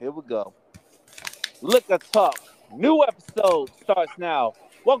go. Liquor Talk. New episode starts now.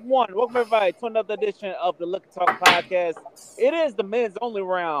 Welcome everybody to another edition of the Liquor Talk podcast. It is the men's only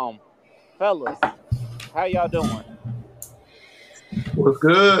round. Fellas, how y'all doing? We're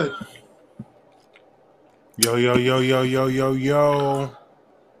good. Yo.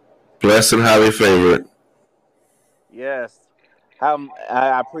 Blessed and highly favored. Yes.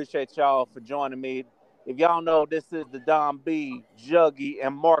 I appreciate y'all for joining me. If y'all know, this is the Don B, Juggy,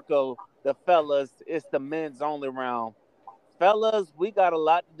 and Marco, the fellas. It's the men's only round. Fellas, we got a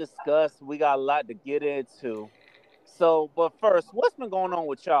lot to discuss. We got a lot to get into. But first, what's been going on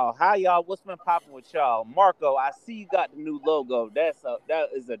with y'all? What's been popping with y'all? Marco, I see you got the new logo. That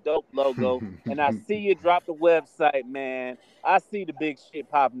is a dope logo. And I see you dropped the website, man. I see the big shit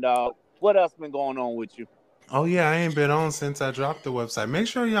popping, dog. What else been going on with you? Oh, yeah, I ain't been on since I dropped the website. Make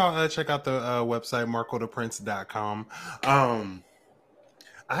sure y'all check out the website, marcotoprince.com.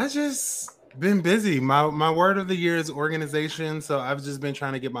 I just been busy. My word of the year is organization. So I've just been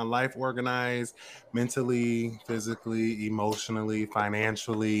trying to get my life organized mentally, physically, emotionally,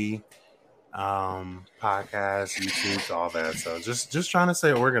 financially, podcasts, YouTube, all that. So just trying to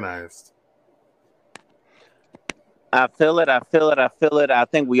stay organized. I feel it. I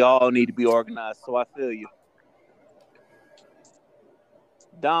think we all need to be organized. So I feel you.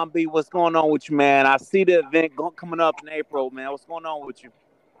 Don B, what's going on with you, man? I see the event coming up in April, man. What's going on with you?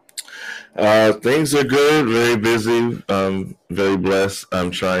 Things are good. Very busy. Very blessed.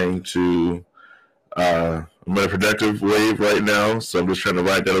 I'm trying to. I'm in a productive wave right now, so I'm just trying to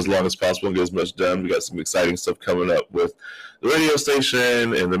ride that as long as possible and get as much done. We got some exciting stuff coming up with the radio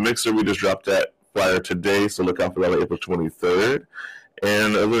station and the mixer. We just dropped that flyer today, so look out for that on April 23rd.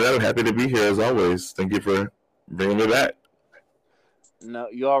 And other than that, I'm happy to be here as always. Thank you for bringing me back. No,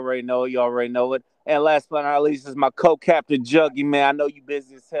 you already know it. And last but not least is my co-captain Juggy, man. I know you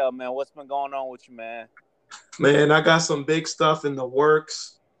busy as hell, man. What's been going on with you, man? Man, I got some big stuff in the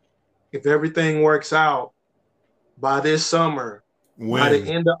works. If everything works out by this summer, by the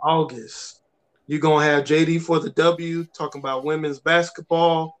end of August, you're going to have JD for the W talking about women's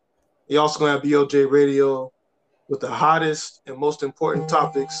basketball. You're also going to have BOJ Radio with the hottest and most important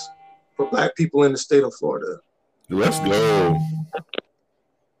topics for Black people in the state of Florida. Let's go.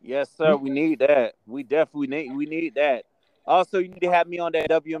 Yes, sir. We need that. We need that. Also, you need to have me on that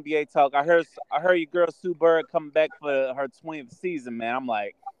WNBA talk. I heard your girl Sue Bird coming back for her 20th season, man. I'm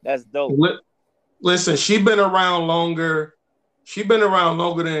like, that's dope. Listen, she's been around longer. She's been around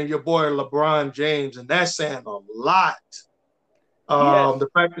longer than your boy LeBron James, and that's saying a lot. Yes. The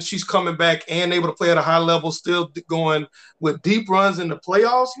fact that she's coming back and able to play at a high level, still going with deep runs in the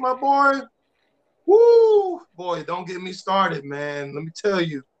playoffs, my boy. Woo! Boy, don't get me started, man. Let me tell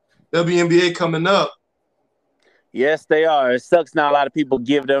you, WNBA coming up. Yes, they are. It sucks not a lot of people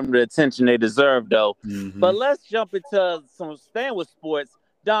give them the attention they deserve, though. Mm-hmm. But let's jump into staying with sports.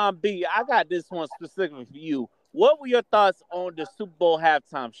 Don B, I got this one specifically for you. What were your thoughts on the Super Bowl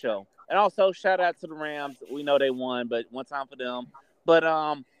halftime show? And also, shout out to the Rams. We know they won, but one time for them. But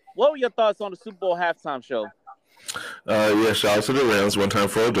what were your thoughts on the Super Bowl halftime show? Yeah, shout out to the Rams. One time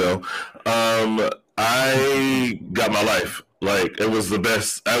for Odell. I got my life. Like, it was the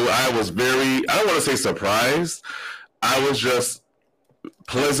best. I was very, I don't want to say surprised. I was just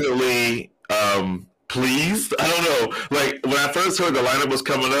pleasantly pleased. I don't know. Like, when I first heard the lineup was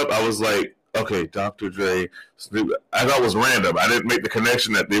coming up, I was like, okay, Dr. Dre, Snoop. I thought it was random. I didn't make the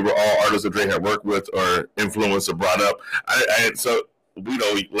connection that they were all artists that Dre had worked with or influenced or brought up. So, you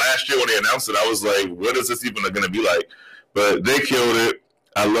know, last year when they announced it, I was like, what is this even going to be like? But they killed it.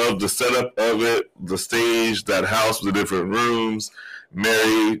 I love the setup of it, the stage, that house with the different rooms.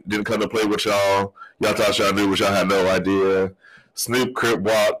 Mary didn't come to play with y'all. Y'all thought y'all knew, but y'all had no idea. Snoop crip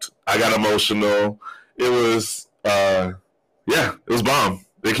walked. I got emotional. It was, it was bomb.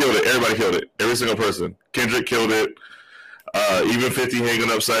 They killed it. Everybody killed it. Every single person. Kendrick killed it. Even 50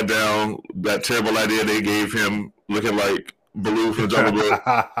 hanging upside down. That terrible idea they gave him, looking like Baloo from Jungle Book.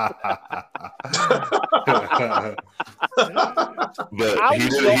 But he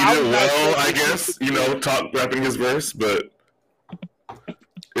did well, I guess. You know, rapping his verse, but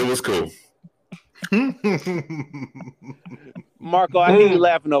it was cool. Marco, I hear you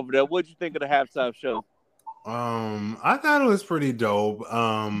laughing over there. What'd you think of the halftime show? I thought it was pretty dope.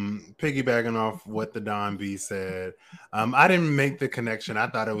 Piggybacking off what the Don B said, I didn't make the connection. I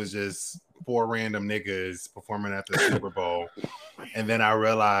thought it was just 4 random niggas performing at the Super Bowl, and then I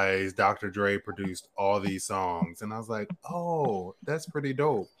realized Dr. Dre produced all these songs, and I was like, "Oh, that's pretty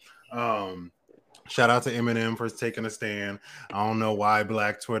dope." Shout out to Eminem for taking a stand. I don't know why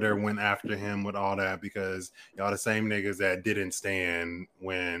Black Twitter went after him with all that, because y'all the same niggas that didn't stand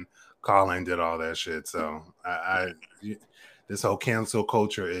when Colin did all that shit. So this whole cancel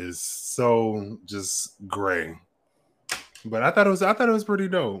culture is so just gray. But I thought it was pretty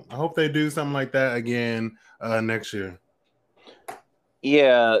dope. I hope they do something like that again next year.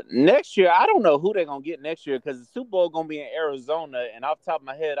 Yeah, next year I don't know who they're gonna get next year, because the Super Bowl gonna be in Arizona, and off the top of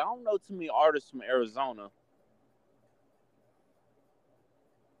my head, I don't know too many artists from Arizona.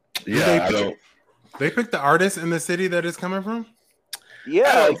 Yeah, They picked the artist in the city that it's coming from.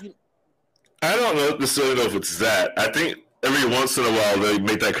 Yeah, I don't know necessarily know if it's that. I think every once in a while they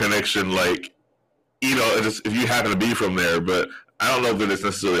make that connection, like, you know, if you happen to be from there, but I don't know that it's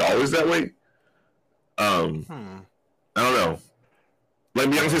necessarily always that way. I don't know. Like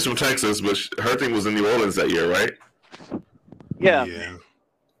Beyonce's from Texas, but her thing was in New Orleans that year, right? Yeah.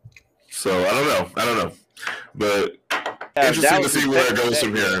 So I don't know. But interesting to see where it goes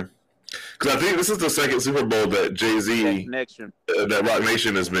from here. Because I think this is the second Super Bowl that Jay-Z, that Rock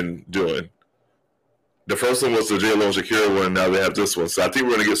Nation has been doing. The first one was the J-Lo and Shakira one. Now they have this one. So I think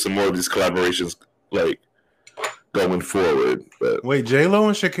we're going to get some more of these collaborations, like, going forward. But wait, J-Lo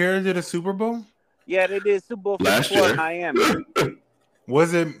and Shakira did a Super Bowl? Yeah, they did Super Bowl last year in Miami.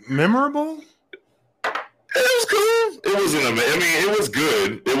 Was it memorable? It was cool. It wasn't. I mean, it was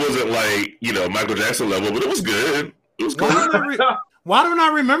good. It wasn't like, you know, Michael Jackson level, but it was good. It was cool. Why don't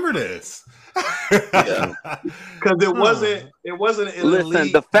I remember this? Because it wasn't.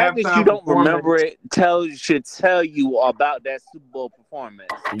 Listen, the fact that you don't remember it should tell you about that Super Bowl performance.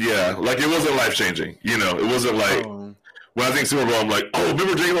 Yeah, like it wasn't life changing. You know, it wasn't like when I think Super Bowl, I'm like, oh,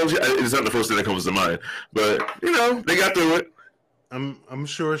 remember J-Lo? It's not the first thing that comes to mind, but you know, they got through it. I'm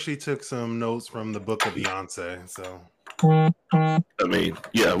sure she took some notes from the book of Beyonce. So, I mean,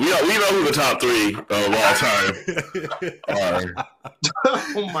 yeah, we know who the top three of all time are.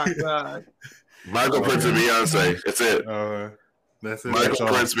 Oh my God! Michael, Prince, and Beyonce. That's it. That's it. Michael,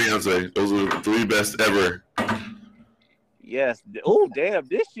 Prince, Beyonce. Those are the three best ever. Yes. Oh, damn!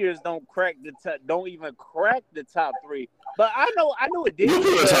 This year's don't even crack the top three. But I know it did. We'll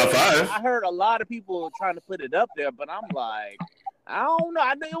put the top five. I heard a lot of people trying to put it up there, but I'm like, I don't know.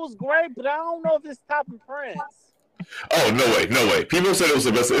 I think it was great, but I don't know if it's topping Prince. Oh, no way. People said it was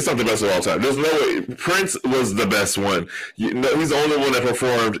the best. It's not the best of all time. There's no way. Prince was the best one. He's the only one that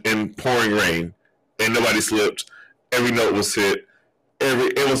performed in pouring rain, and nobody slipped. Every note was hit.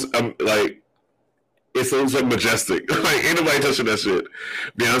 It was like, it was like majestic. Like, ain't nobody touching that shit.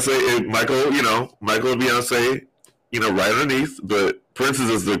 Beyonce and Michael and Beyonce, right underneath. But Prince's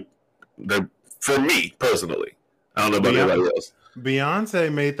is the for me personally. I don't know about anybody else.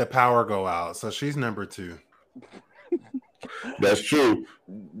 Beyonce made the power go out, so she's number 2. That's true.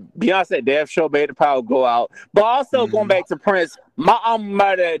 Beyonce damn sure made the power go out. But also going back to Prince, my alma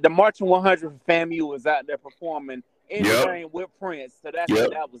mater, the Marching 100 from FAMU, was out there performing in the rain with Prince. So that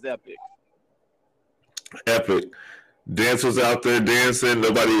was epic. Epic. Dance was out there dancing.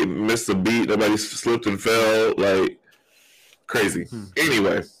 Nobody missed a beat. Nobody slipped and fell. Like, crazy.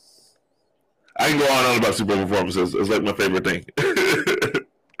 Anyway, I can go on and on about Super Bowl performances. It's like my favorite thing.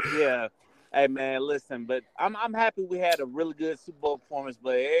 Yeah. Hey man, listen, but I'm happy we had a really good Super Bowl performance,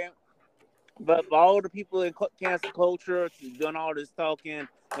 but for all the people in cancel culture doing all this talking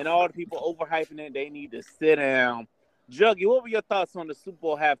and all the people overhyping it, they need to sit down. Juggy, what were your thoughts on the Super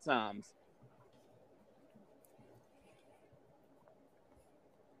Bowl halftimes?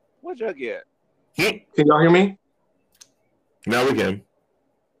 What Juggy at? Can y'all hear me? Now we can.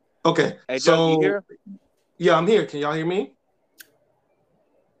 Okay. Hey, Juggy, you here? Yeah, I'm here. Can y'all hear me?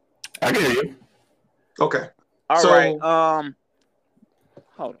 I can hear you. Okay. All right.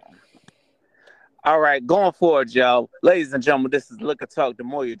 Hold on. All right, going forward, y'all. Ladies and gentlemen, this is Liquor Talk. The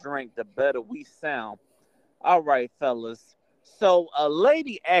more you drink, the better we sound. All right, fellas. So a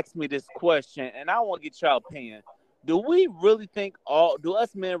lady asked me this question, and I want to get y'all opinion. Do us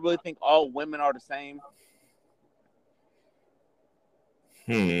men really think all women are the same?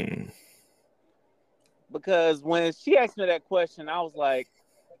 Because when she asked me that question, I was like,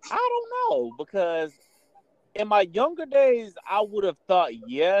 I don't know, because in my younger days, I would have thought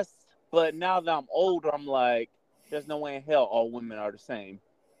yes, but now that I'm older, I'm like, there's no way in hell all women are the same.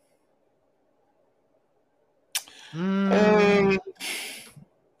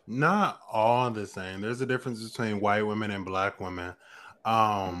 Not all the same. There's a difference between white women and black women.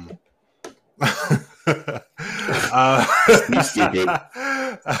 You stupid.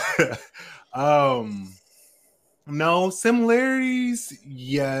 No, similarities,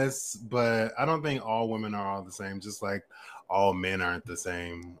 yes, but I don't think all women are all the same, just like all men aren't the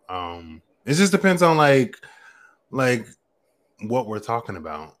same. It just depends on like what we're talking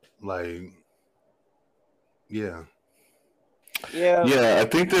about. Like, yeah. I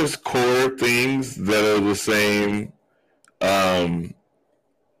think there's core things that are the same,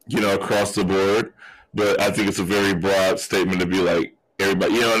 across the board. But I think it's a very broad statement to be like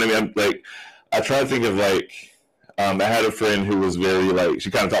everybody. You know what I mean? I try to think of like. I had a friend who was very like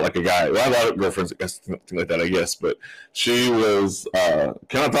she kind of thought like a guy. Well, I have a lot of girlfriends, something like that, I guess. But she was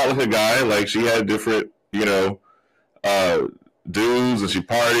kind of thought like a guy. Like she had different, dudes, and she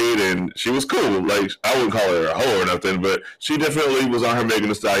partied, and she was cool. Like I wouldn't call her a hoe or nothing, but she definitely was on her Megan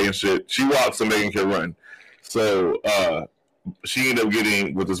Thee Stallion shit. She walks so Megan can run. So she ended up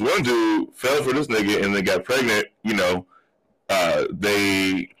getting with this one dude, fell for this nigga, and then got pregnant. They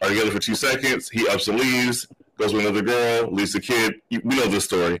are together for 2 seconds. He ups and leaves. Goes with another girl, leaves a kid. We know this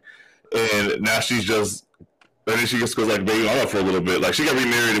story. And now she's just, and then she just goes like baby mama for a little bit. Like she got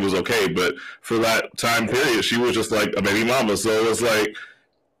remarried, it was okay. But for that time period, she was just like a baby mama. So it was like,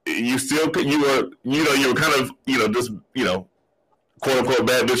 you were kind of, just, quote unquote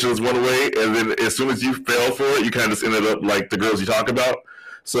bad bitches one way. And then as soon as you fell for it, you kind of just ended up like the girls you talk about.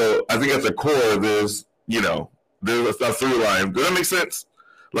 So I think at the core, there's a through line. Does that make sense?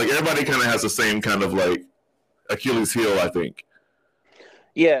 Like everybody kind of has the same kind of like Achilles heel, I think.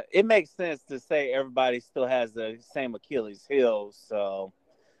 Yeah, it makes sense to say everybody still has the same Achilles heel. So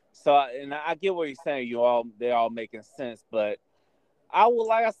I get what you're saying. They're all making sense. But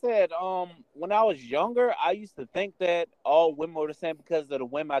like I said, when I was younger, I used to think that all women were the same because of the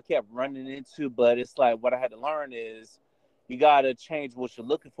women I kept running into. But it's like what I had to learn is you gotta change what you're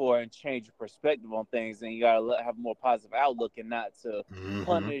looking for and change your perspective on things, and you gotta have a more positive outlook and not to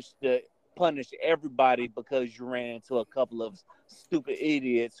punish everybody because you ran into a couple of stupid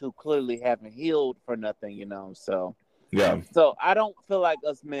idiots who clearly haven't healed for nothing, So yeah. So I don't feel like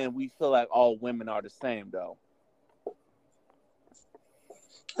us men, we feel like all women are the same though.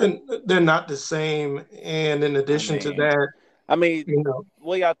 And they're not the same. And in addition to that,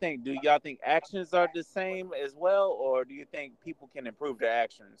 what y'all think? Do y'all think actions are the same as well, or do you think people can improve their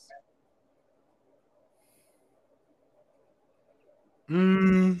actions?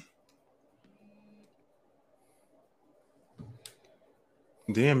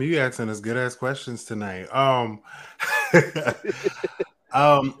 Damn, you asking us good ass questions tonight.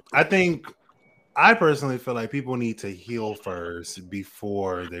 I personally feel like people need to heal first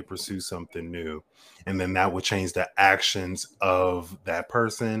before they pursue something new. And then that would change the actions of that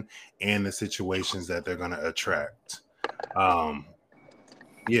person and the situations that they're going to attract.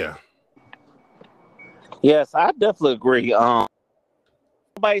 Yeah. Yes, I definitely agree.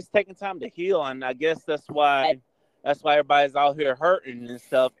 Nobody's taking time to heal, and I guess that's why everybody's out here hurting and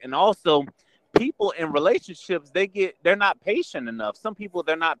stuff. And also, people in relationships, they're not patient enough. Some people,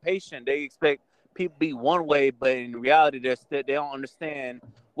 they're not patient. They expect people to be one way, but in reality, they don't understand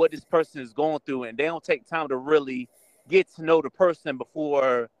what this person is going through, and they don't take time to really get to know the person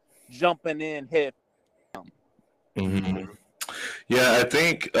before jumping in head. Mm-hmm. Yeah, I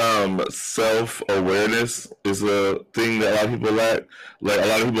think self-awareness is a thing that a lot of people lack. Like a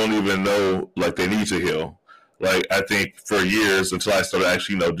lot of people don't even know like they need to heal. Like I think for years until I started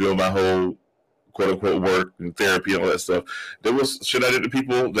actually, doing my whole quote unquote work and therapy and all that stuff, there was shit I did to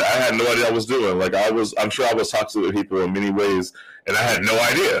people that I had no idea I was doing. Like I'm sure I was toxic with people in many ways, and I had no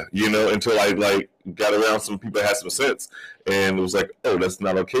idea, until I like got around some people that had some sense, and it was like, oh, that's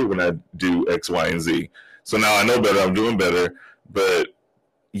not okay when I do X, Y, and Z. So now I know better. I'm doing better. But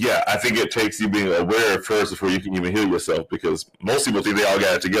yeah, I think it takes you being aware first before you can even heal yourself, because most people think they all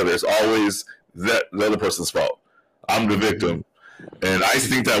got it together. It's always the other person's fault. I'm the victim. And I used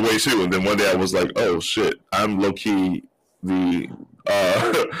to think that way too. And then one day I was like, oh shit, I'm low-key the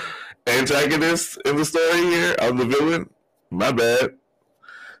antagonist in the story here. I'm the villain. My bad.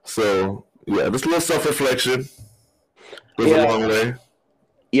 So yeah, this little self-reflection goes a long way.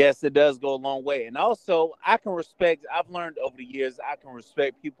 Yes, it does go a long way. And also, I've learned over the years, I can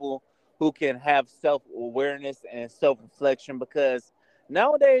respect people who can have self-awareness and self-reflection, because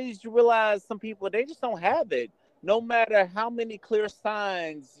nowadays you realize some people, they just don't have it. No matter how many clear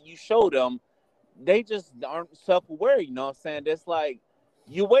signs you show them, they just aren't self-aware, you know what I'm saying? It's like,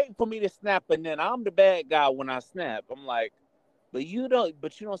 you wait for me to snap, and then I'm the bad guy when I snap. I'm like, but you don't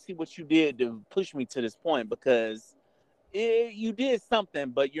see what you did to push me to this point, because you did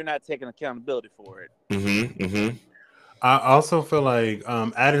something, but you're not taking accountability for it. Mm-hmm, mm-hmm. I also feel like,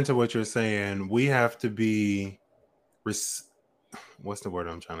 adding to what you're saying, we have to be, what's the word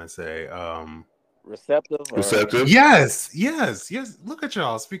I'm trying to say? Receptive. Yes. Look at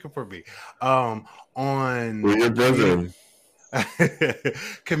y'all speaking for me. We're your brethren.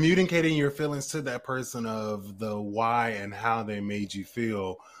 communicating your feelings to that person of the why and how they made you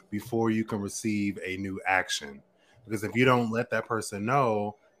feel before you can receive a new action. Because if you don't let that person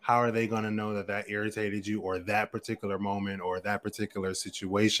know, how are they going to know that that irritated you, or that particular moment or that particular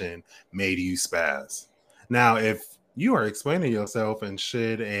situation made you spaz? Now, if you are explaining yourself and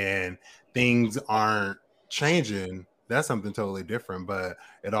shit and things aren't changing, that's something totally different. But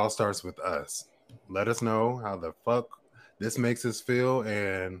it all starts with us. Let us know how the fuck this makes us feel,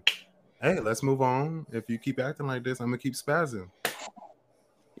 and hey, let's move on. If you keep acting like this, I'm gonna keep spazzing.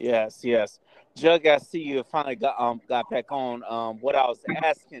 Yes. Jug, I see you finally got back on. What I was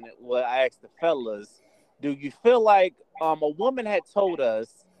asking, what I asked the fellas, do you feel like a woman had told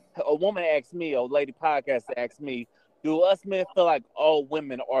us, a woman asked me, a lady podcast asked me, do us men feel like all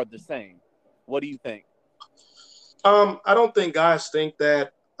women are the same? What do you think? I don't think guys think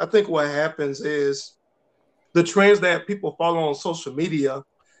that. I think what happens is the trends that people follow on social media,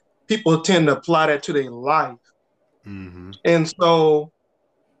 people tend to apply that to their life. Mm-hmm. And so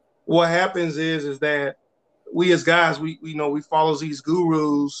what happens is that we as guys, we follow these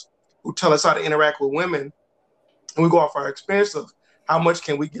gurus who tell us how to interact with women, and we go off our experience of how much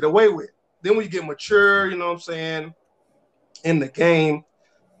can we get away with. Then when you get mature, you know what I'm saying, in the game,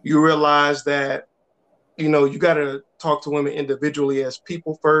 you realize that, you got to talk to women individually as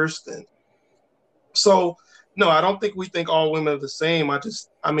people first. And so, no, I don't think we think all women are the same.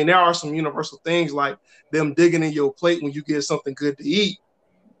 There are some universal things like them digging in your plate when you get something good to eat.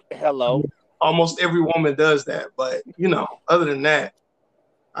 Hello. Almost every woman does that. But, other than that,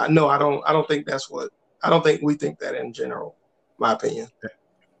 I don't think I don't think we think that in general, my opinion.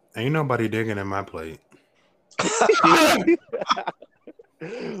 Ain't nobody digging in my plate.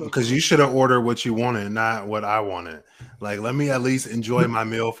 Because you should have ordered what you wanted, not what I wanted. Like, let me at least enjoy my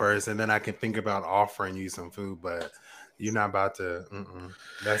meal first, and then I can think about offering you some food. But you're not about to.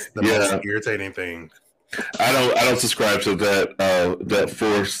 That's the most irritating thing. I don't subscribe to that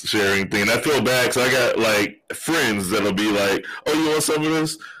forced sharing thing. And I feel bad because I got like friends that'll be like, "Oh, you want some of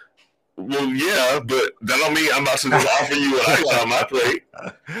this?" Well, yeah, but that don't mean I'm about to just offer you what I got on my plate.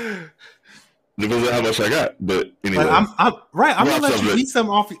 Depends on how much I got, but anyway. I'm gonna let you eat some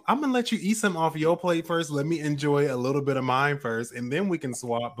off. I'm gonna let you eat some off your plate first. Let me enjoy a little bit of mine first, and then we can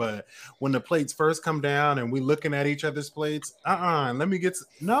swap. But when the plates first come down and we looking at each other's plates, let me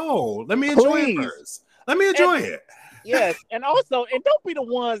enjoy it first. Let me enjoy it. Yes, and also, and don't be the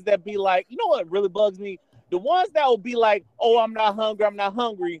ones that be like, you know what really bugs me? The ones that will be like, "Oh, I'm not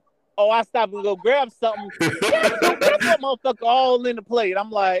hungry. Oh, I stopped and go grab something." That's that motherfucker all in the plate. I'm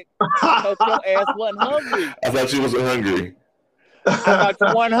like, your ass wasn't hungry. I thought you wasn't hungry. I thought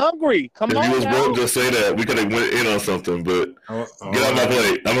you weren't hungry. Come on, if you was broke, just say that. We could have went in on something, but get on my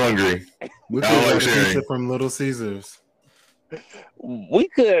plate. I'm hungry. We could have pizza from Little Caesars. We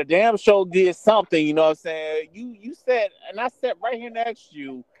could have damn sure did something. You know what I'm saying? You said, and I sat right here next to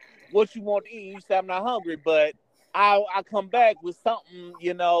you, what you want to eat. You said I'm not hungry, but I come back with something,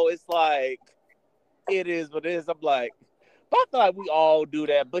 it's like, it is what it is. I'm like, but I feel like we all do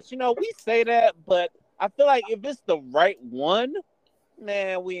that. But, we say that, but I feel like if it's the right one,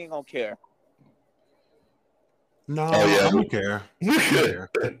 man, we ain't going to care. No, I don't care. We care.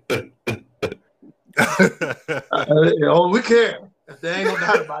 We care. There ain't no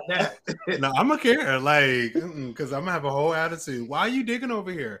doubt about that. No, I'm going to care. Like, because I'm going to have a whole attitude. Why are you digging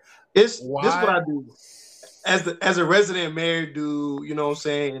over here? This is what I do. As a resident married dude, you know what I'm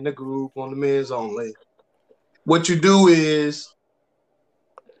saying, in the group on the men's only, what you do is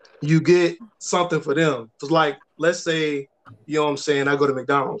you get something for them. It's like, let's say, you know what I'm saying, I go to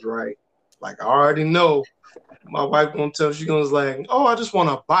McDonald's, right? Like, I already know my wife gonna tell, she's gonna like, "Oh, I just want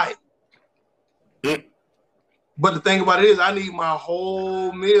a bite." But the thing about it is, I need my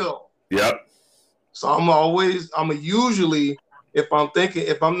whole meal. Yep. So I'm usually, if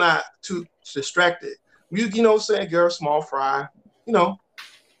I'm not too distracted, you know what I'm saying, get a small fry, get a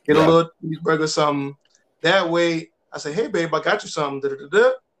little cheeseburger or something. That way, I say, "Hey, babe, I got you something."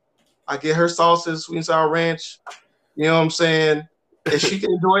 I get her sauces, sweet and sour ranch. You know what I'm saying? And she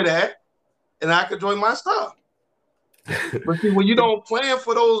can enjoy that, and I can enjoy my stuff. But see, when you don't plan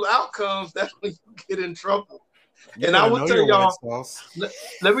for those outcomes, that's when you get in trouble. And I would tell y'all,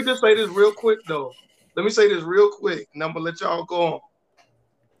 let me just say this real quick, though. Let me say this real quick, and I'm going to let y'all go on.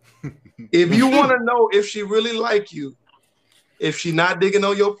 If you want to know if she really like you, if she not digging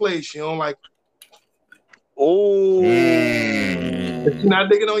on your plate, she don't like you. Oh. If she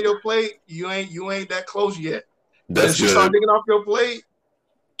not digging on your plate, you ain't that close yet. If she start digging off your plate,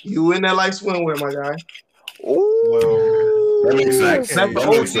 you in that like swimwear, my guy. Well, that makes sense. That's the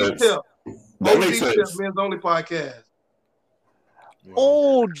OG tip. OG tip, Men's Only podcast.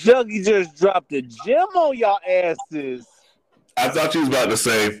 Oh, Juggy just dropped a gem on y'all asses. I thought you was about to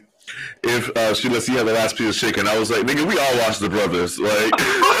say if she lets you have the last piece of chicken. I was like, nigga, we all watched The Brothers. Like,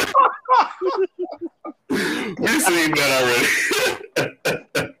 we seen that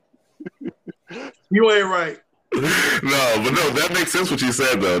already. You ain't right. No, but that makes sense what you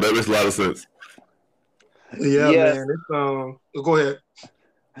said though. That makes a lot of sense. Yeah, yes. Man. It's, go ahead.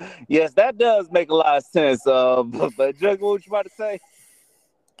 Yes, that does make a lot of sense. But Jug, what you about to say?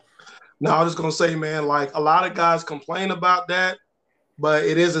 No, I was just gonna say, man, like a lot of guys complain about that, but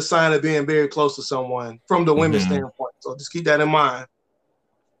it is a sign of being very close to someone from the women's standpoint. So just keep that in mind.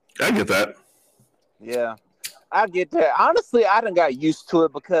 I get that. Yeah, I get that. Honestly, I done got used to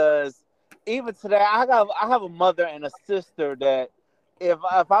it because even today, I have a mother and a sister that if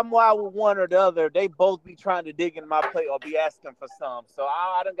I'm wild with one or the other, they both be trying to dig in my plate or be asking for some. So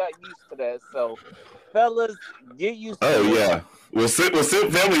I done got used to that. So, fellas, get used to it. Oh, yeah. Well, Sip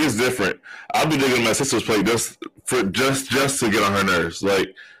family is different. I'll be digging my sister's plate just to get on her nerves.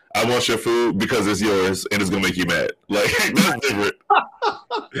 Like, I want your food because it's yours and it's gonna make you mad. Like, that's different.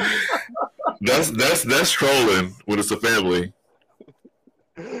 that's trolling when it's a family.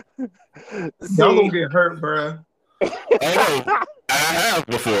 Y'all gonna get hurt, bro. I know. I have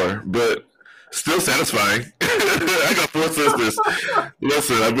before, but still satisfying. I got 4 sisters.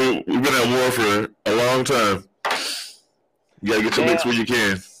 Listen, we've been at war for a long time. You gotta get your mix where you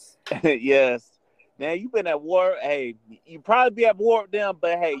can. Yes. Now you've been at war. Hey, you probably be at war with them,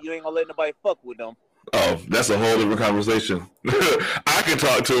 but hey, you ain't gonna let nobody fuck with them. Oh, that's a whole different conversation. I can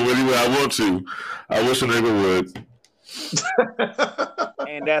talk to them any way I want to. I wish a nigga would.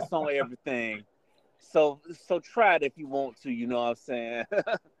 And that's on everything. So try it if you want to. You know what I'm saying?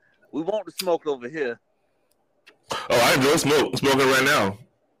 We want the smoke over here. Oh, I enjoy smoking right now.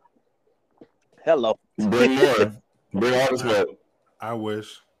 Hello. Bring more. Bring all the smoke. I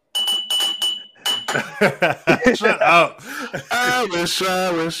wish. Shut up. I wish.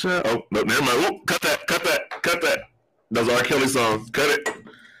 Oh, no, never mind. Ooh, cut that. That's R. Kelly song. Cut it.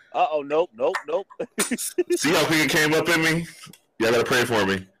 Uh-oh, nope. See how quick it came up in me? Y'all gotta pray for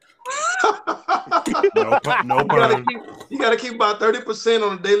me. No pun. You gotta keep about 30%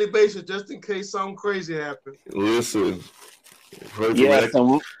 on a daily basis just in case something crazy happens. Listen. Yes,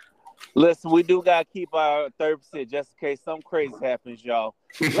 listen, we do gotta keep our 30% just in case something crazy happens, y'all.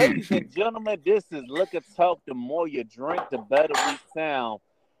 Ladies and gentlemen, this is Liquor Talk. The more you drink, the better we sound.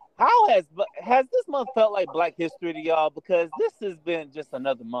 How has this month felt like Black History to y'all? Because this has been just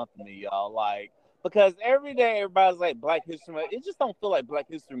another month to me, y'all. Like, because every day everybody's like Black History Month. It just don't feel like Black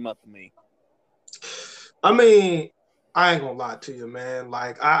History Month to me. I mean, I ain't gonna lie to you, man.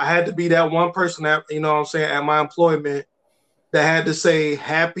 Like, I had to be that one person that, you know what I'm saying, at my employment that had to say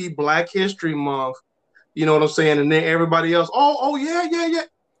Happy Black History Month. You know what I'm saying? And then everybody else, oh yeah.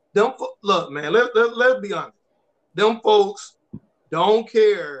 Look, man, let's be honest. Them folks don't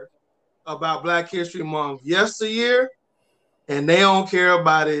care about Black History Month yesteryear, and they don't care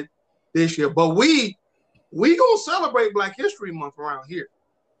about it this year. But we gonna celebrate Black History Month around here.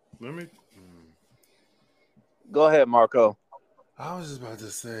 Go ahead, Marco. I was just about to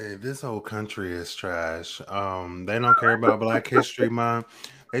say this whole country is trash. They don't care about Black History Month.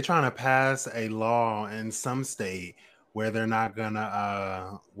 They're trying to pass a law in some state where they're not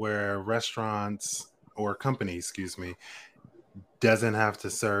gonna where restaurants or companies, excuse me, doesn't have to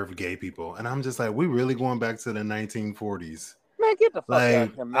serve gay people. And I'm just like, we really going back to the 1940s. Man, get the fuck out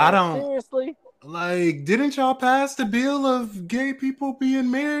of here, man. I don't seriously. Like, didn't y'all pass the bill of gay people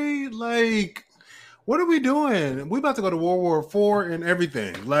being married? Like, what are we doing? We about to go to World War IV and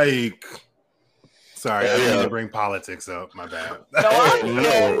everything. Like, sorry, I didn't bring politics up. My bad.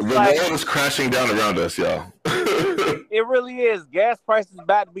 No, the world is crashing down around us, y'all. It really is. Gas prices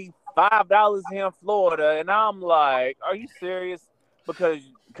about to be $5 here in Florida, and I'm like, are you serious?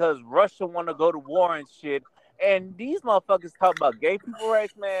 Because Russia want to go to war and shit. And these motherfuckers talk about gay people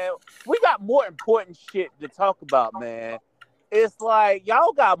rights, man. We got more important shit to talk about, man. It's like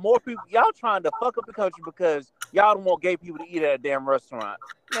y'all got more people. Y'all trying to fuck up the country because y'all don't want gay people to eat at a damn restaurant.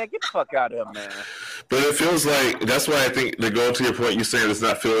 Man, get the fuck out of here, man. But it feels like, that's why I think, to go to your point, you're saying it's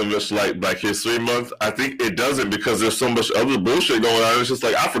not feeling much like Black History Month. I think it doesn't because there's so much other bullshit going on. It's just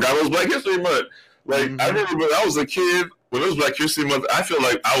like, I forgot it was Black History Month. Like, I remember when I was a kid, when it was Black History Month, I feel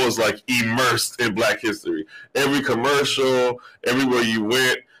like I was like immersed in Black history. Every commercial, everywhere you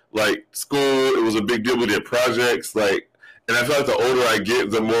went, like school, it was a big deal with their projects. Like, and I feel like the older I get,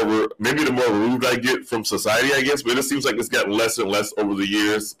 the more removed I get from society, I guess. But it seems like it's gotten less and less over the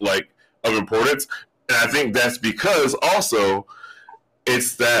years, like, of importance. And I think that's because also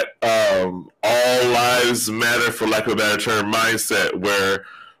it's that all lives matter, for lack of a better term, mindset where,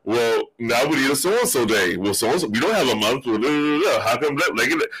 well, now we need a so-and-so day. Well, so-and-so, we don't have a month. How come that?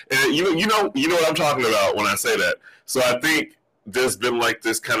 Like, and you know what I'm talking about when I say that. So I think there's been like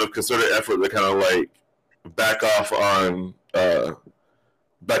this kind of concerted effort to kind of like back off on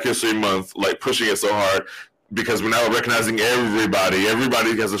Black History Month, like pushing it so hard, because we're now recognizing everybody.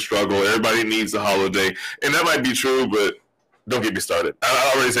 Everybody has a struggle. Everybody needs a holiday. And that might be true, but don't get me started.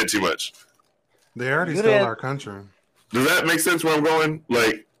 I already said too much. They already stole our country. Does that make sense where I'm going?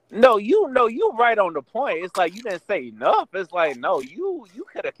 Like, no, you right on the point. It's like you didn't say enough. It's like, no, you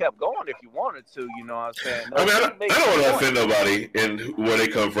could have kept going if you wanted to. You know what I'm saying? No, I mean, I don't want to offend nobody and where they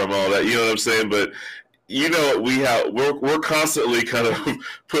come from, all that. You know what I'm saying? But you know, we're constantly kind of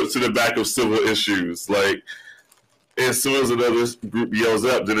put to the back of civil issues. Like, as soon as another group yells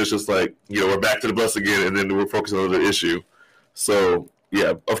up, then it's just like, you know, we're back to the bus again, and then we're focusing on the issue. So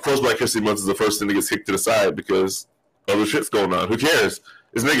yeah, of course, Black History Month is the first thing that gets kicked to the side because other shit's going on. Who cares?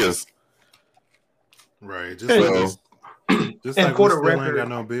 It's niggas. Right. Just like for the record, ain't got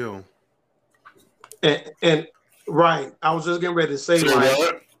no bill. And right, I was just getting ready to say,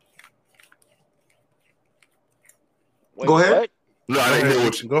 what? Wait, go ahead. What? No, I didn't hear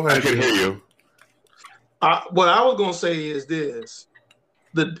what you. Go ahead. I can hear you. What I was gonna say is this: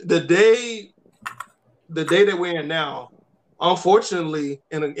 the day that we're in now, unfortunately,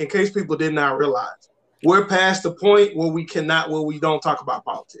 in case people did not realize, we're past the point where we don't talk about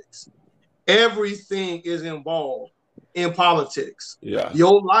politics. Everything is involved in politics. Yeah.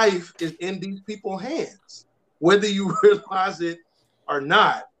 Your life is in these people's hands. Whether you realize it or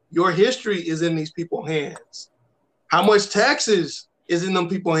not, your history is in these people's hands. How much taxes is in them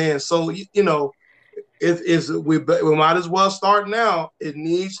people's hands? So, you know, we might as well start now. It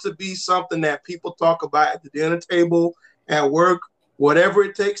needs to be something that people talk about at the dinner table, at work, whatever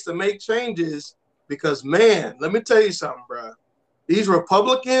it takes to make changes. Because, man, let me tell you something, bro. These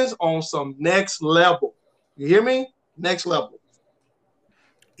Republicans on some next level. You hear me? Next level.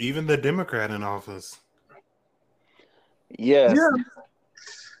 Even the Democrat in office. Yes. Yeah.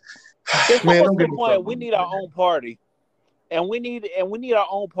 It's almost the point we need our own party. And we need our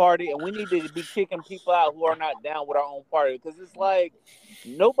own party, and we need to be kicking people out who are not down with our own party. Because it's like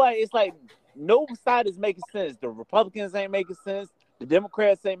no side is making sense. The Republicans ain't making sense. The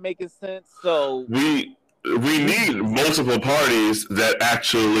Democrats ain't making sense. So we need multiple parties that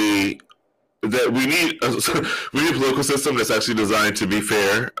actually we need a political system that's actually designed to be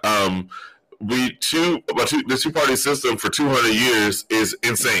fair. The two-party system for 200 years is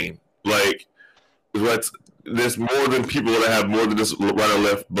insane. Like, there's more than people that have more than just right or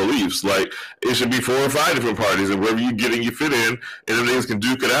left beliefs. Like, it should be 4 or 5 different parties, and wherever you get in, you fit in, and then niggas can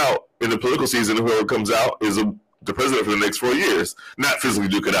duke it out in the political season. Whoever comes out is the president for the next 4 years. Not physically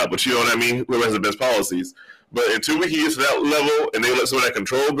duke it out, but you know what I mean? Whoever has the best policies. But until we can get to that level and they let some of that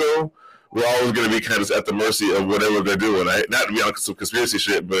control go, we're always going to be kind of at the mercy of whatever they're doing. Not to be on some conspiracy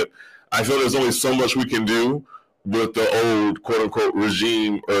shit, but I feel there's only so much we can do with the old quote-unquote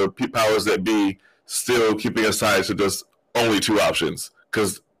regime or powers that be still keeping us tied to just only 2 options,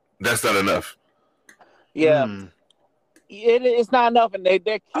 because that's not enough. Yeah. It's not enough, and they're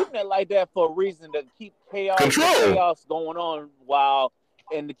keeping it like that for a reason, to keep chaos going on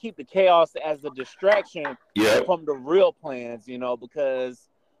and to keep the chaos as a distraction from the real plans, you know, because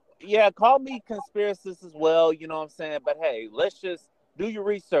call me conspiracist as well, you know what I'm saying? But hey, let's just do your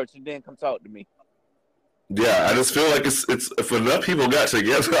research and then come talk to me. Yeah, I just feel like it's if enough people got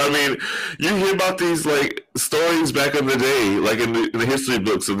together. I mean, you hear about these like stories back in the day, like in the history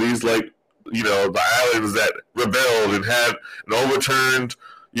books of these, like, you know, the islands that rebelled and had an overturned,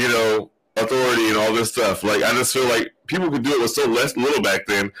 you know, authority and all this stuff. Like, I just feel like people could do it with so little back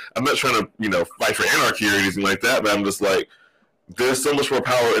then. I'm not trying to, you know, fight for anarchy or anything like that, but I'm just like, there's so much more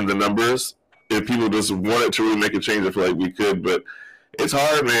power in the numbers. If people just wanted to really make a change, I feel like we could, but it's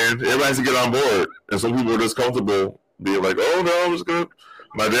hard, man. Everybody has to get on board. And some people are just comfortable being like, oh, no, I'm just going to,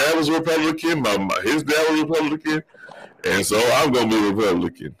 my dad was a Republican, his dad was a Republican, and so I'm going to be a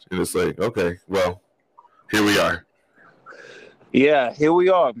Republican. And it's like, okay, well, here we are. Yeah, here we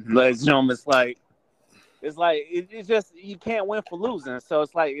are, ladies and gentlemen. It's just, you can't win for losing. So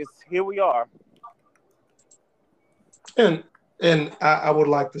it's like, here we are. And I would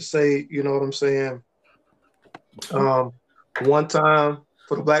like to say, you know what I'm saying? One time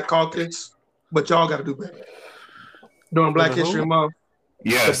for the Black Caucus, but y'all got to do better. During Black History Month,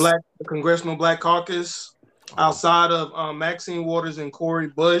 the Congressional Black Caucus, outside of Maxine Waters and Cori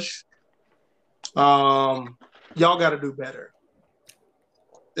Bush, y'all got to do better.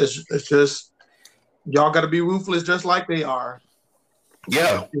 It's just, y'all got to be ruthless just like they are.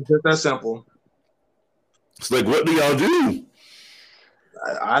 Yeah. It's just that simple. It's like, what do y'all do?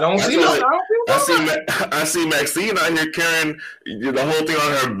 I don't see nothing. I see Maxine out here carrying the whole thing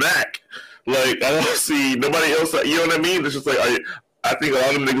on her back. Like, I don't see nobody else. You know what I mean? It's just like, I think a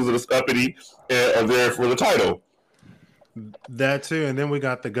lot of them niggas are uppity are there for the title. That too, and then we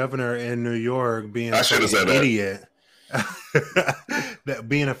got the governor in New York being I should have said idiot. That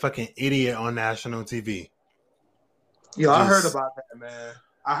being a fucking idiot on national TV. Yeah, I heard about that, man.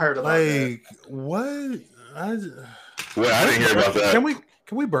 I heard about that. What? I didn't hear about that.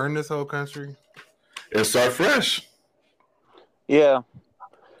 Can we burn this whole country and start fresh? Yeah.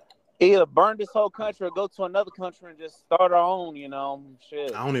 Either burn this whole country or go to another country and just start our own,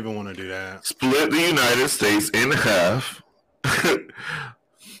 shit. I don't even want to do that. Split the United States in half.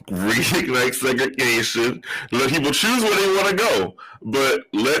 Reignite segregation. Let people choose where they want to go. But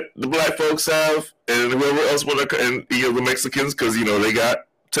let the black folks have, and whoever else want to, and the Mexicans, because, they got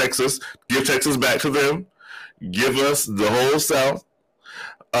Texas. Give Texas back to them. Give us the whole South.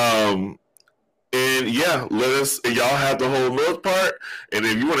 And yeah, y'all have the whole north part, and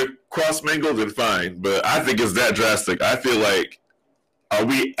if you want to cross mingle, then fine. But I think it's that drastic. I feel like I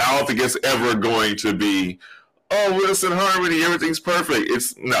don't think it's ever going to be, we're just in harmony, everything's perfect.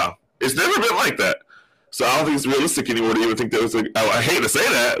 It's never been like that. So I don't think it's realistic anymore to even think that was I hate to say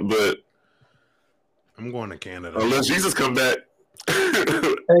that, but I'm going to Canada. Unless Jesus come back.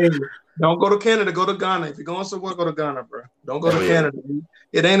 Hey, don't go to Canada, go to Ghana. If you're going somewhere, go to Ghana, bro. Don't go to Canada.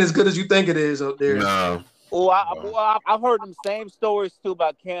 It ain't as good as you think it is up there. No. I've heard them same stories too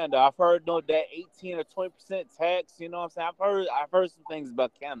about Canada. I've heard that 18 or 20% tax. You know what I'm saying? I've heard some things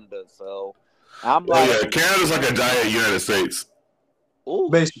about Canada. So I'm like, Canada's like a diet United States. Ooh,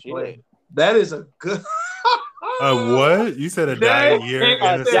 basically, shit. That is a good. What? You said a diet year in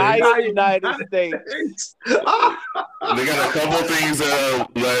a diet United States. They got a couple things that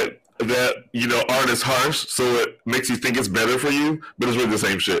aren't as harsh, so it makes you think it's better for you, but it's really the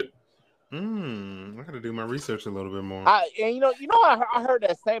same shit. I gotta do my research a little bit more. I heard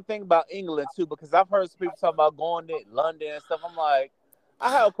that same thing about England too, because I've heard some people talk about going to London and stuff. I'm like,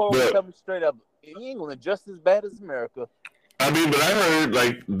 I have a coworker tell me straight up, England just as bad as America. I mean, but I heard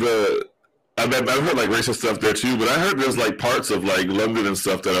I've heard like racist stuff there too, but I heard there's like parts of like London and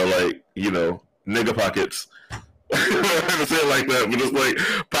stuff that are like, nigga pockets. I don't say it like that, but it's like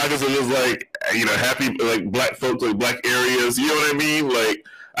pockets of just like, happy like black folks, like black areas. You know what I mean? Like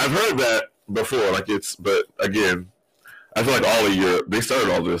I've heard that before. But again, I feel like all of Europe, they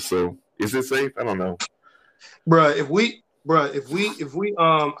started all this. So is it safe? I don't know. If we,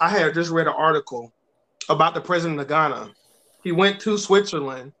 I had just read an article about the president of Ghana. He went to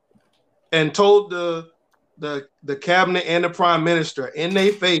Switzerland and told the cabinet and the prime minister in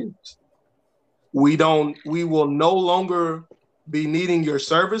their face, we will no longer be needing your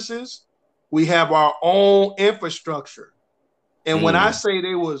services. We have our own infrastructure. And when I say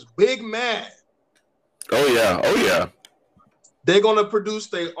they was big mad. Oh yeah. They're going to produce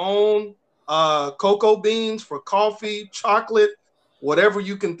their own cocoa beans for coffee, chocolate, whatever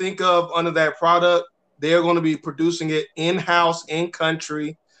you can think of under that product. They're going to be producing it in-house,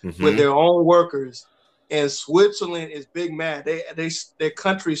 in-country, with their own workers. And Switzerland is big mad. Their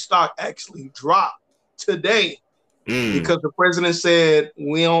country stock actually dropped today because the president said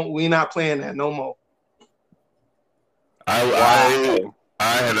we not playing that no more. I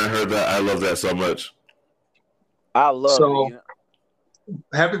hadn't heard that. I love that so much. I love it.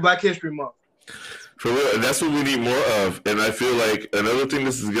 Happy Black History Month. For real, and that's what we need more of. And I feel like another thing,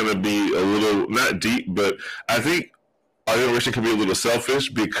 this is going to be a little, not deep, but I think our generation can be a little selfish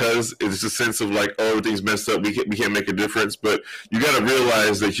because it's a sense of like, oh, everything's messed up. We can't make a difference. But you got to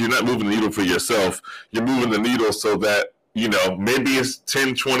realize that you're not moving the needle for yourself. You're moving the needle so that, maybe it's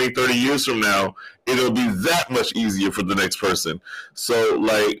 10, 20, 30 years from now, it'll be that much easier for the next person. So,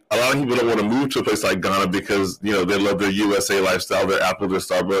 like, a lot of people don't want to move to a place like Ghana because, they love their USA lifestyle, their Apple, their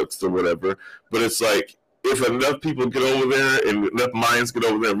Starbucks, or whatever. But it's like, if enough people get over there and enough minds get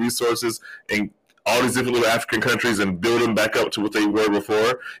over there, resources, and all these different little African countries and build them back up to what they were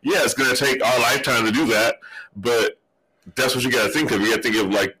before, yeah, it's going to take our lifetime to do that. But that's what you got to think of. You got to think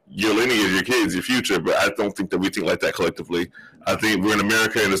of like your lineage, your kids, your future. But I don't think that we think like that collectively. I think we're in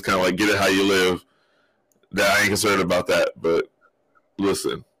America and it's kind of like get it how you live. That I ain't concerned about that. But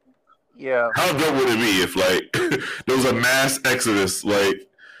listen, how dope would it be if like there was a mass exodus? Like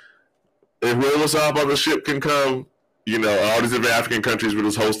if whoever saw about the ship can come, all these different African countries were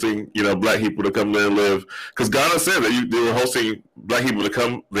just hosting, black people to come there and live. Because Ghana said that they were hosting black people to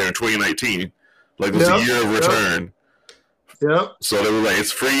come there in 2019. Like there's a year of return. Yep. So they were like,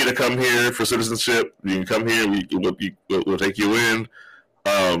 it's free to come here for citizenship. You can come here. We'll take you in.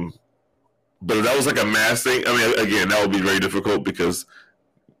 But if that was like a mass thing, I mean, again, that would be very difficult because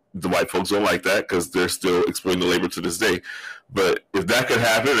the white folks don't like that because they're still exploiting the labor to this day. But if that could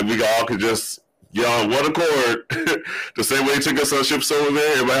happen and we all could just get on one accord, the same way they took us on ships over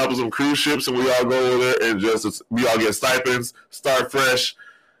there, everybody helps us on cruise ships, and we all go over there and just we all get stipends, start fresh.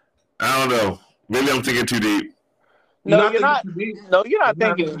 I don't know. Maybe I'm thinking too deep. No, you're not. No, you're not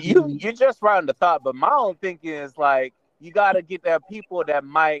thinking. You're just riding the thought. But my own thinking is like you got to get that people that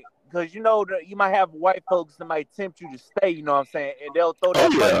might. Because you know you might have white folks that might tempt you to stay, you know what I'm saying? And they'll throw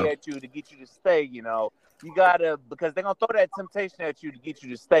that money at you to get you to stay, you know. You gotta, because they're gonna throw that temptation at you to get you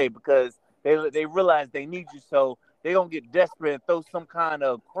to stay because they realize they need you, so they're gonna get desperate and throw some kind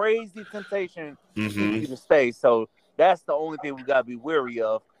of crazy temptation to get you to stay. So that's the only thing we gotta be wary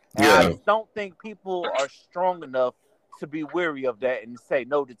of. And I just don't think people are strong enough to be wary of that and say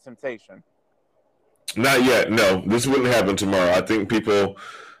no to temptation. Not yet, no. This wouldn't happen tomorrow. I think people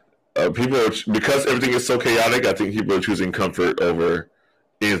are, because everything is so chaotic, I think people are choosing comfort over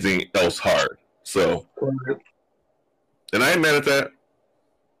anything else hard. So, and I ain't mad at that.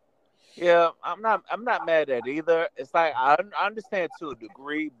 Yeah, I'm not mad at it either. It's like I understand to a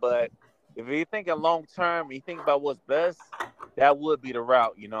degree, but if you're thinking long term, you think about what's best, that would be the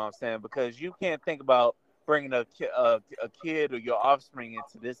route. You know what I'm saying? Because you can't think about bringing a kid or your offspring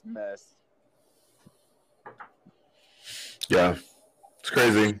into this mess. Yeah, it's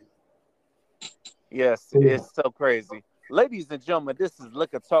crazy. Yes, it's so crazy. Ladies and gentlemen, this is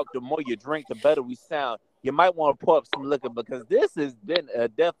Liquor Talk. The more you drink, the better we sound. You might want to pour up some liquor because this has been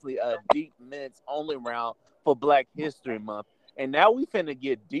definitely a deep mints only round for Black History Month. And now we finna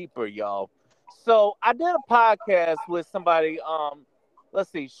get deeper, y'all. So I did a podcast with somebody.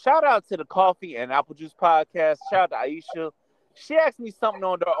 Let's see. Shout out to the Coffee and Apple Juice podcast. Shout out to Aisha. She asked me something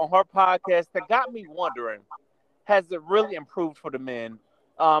on her podcast that got me wondering, has it really improved for the men?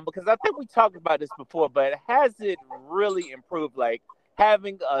 Because I think we talked about this before, but has it really improved? Like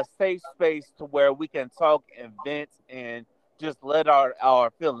having a safe space to where we can talk and vent and just let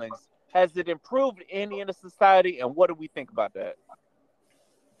our feelings. Has it improved any in the society? And what do we think about that?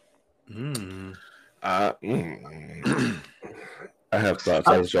 I have thoughts.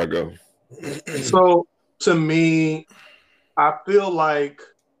 How does y'all go? So to me, I feel like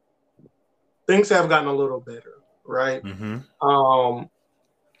things have gotten a little better, right?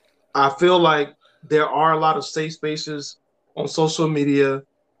 I feel like there are a lot of safe spaces on social media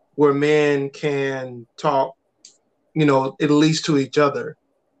where men can talk, you know, at least to each other.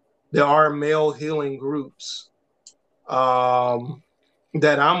 There are male healing groups that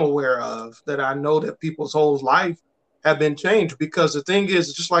I'm aware of, that I know that people's whole life have been changed, because the thing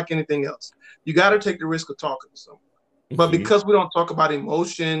is, just like anything else, you got to take the risk of talking to someone. But because we don't talk about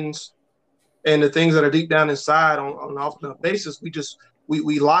emotions and the things that are deep down inside on an often basis,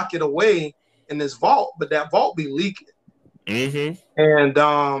 we lock it away in this vault, but that vault be leaking. And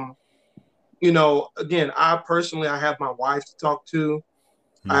you know, again, I have my wife to talk to.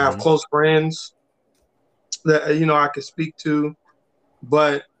 I have close friends that, you know, I can speak to,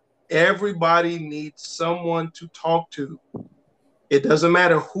 but everybody needs someone to talk to. It doesn't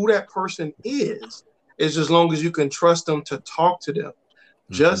matter who that person is. It's as long as you can trust them to talk to them.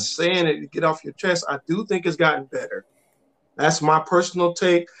 Just saying it to get off your chest, I do think it's gotten better. That's my personal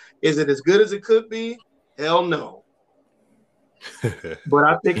take. Is it as good as it could be? Hell no. But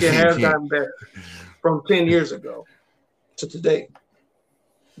I think it has gotten better from 10 years ago to today.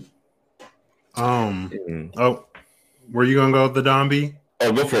 Oh, were you gonna go with the Don B?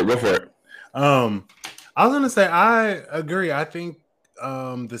 Oh, go for it. I was gonna say I agree. I think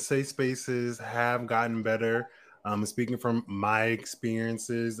the safe spaces have gotten better. Speaking from my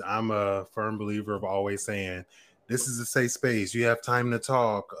experiences, I'm a firm believer of always saying, this is a safe space. You have time to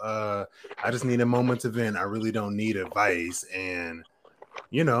talk. I just need a moment to vent. I really don't need advice. And,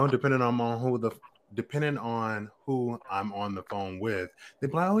 you know, depending on who I'm on the phone with, they're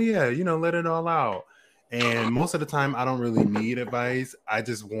like, oh yeah, you know, let it all out. And most of the time I don't really need advice. I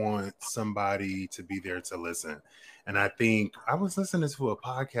just want somebody to be there to listen. And I think I was listening to a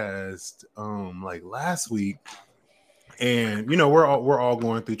podcast like last week, and you know, we're all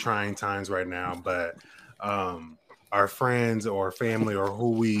going through trying times right now, but our friends or family or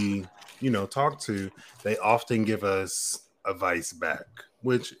who we, you know, talk to, they often give us advice back,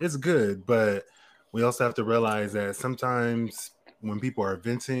 which is good, but we also have to realize that sometimes when people are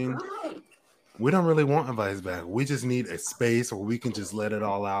venting, we don't really want advice back. We just need a space where we can just let it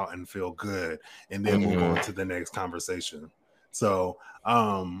all out and feel good, and then move on to the next conversation. So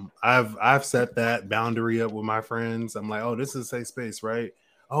I've set that boundary up with my friends. I'm like, oh, this is a safe space, right?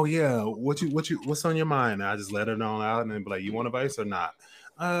 oh yeah, what's on your mind? And I just let her know out, and then be like, you want a vice or not?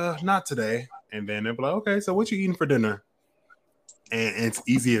 Not today. And then they'll be like, okay, so what you eating for dinner? And it's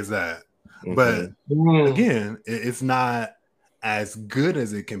easy as that. But again, it's not as good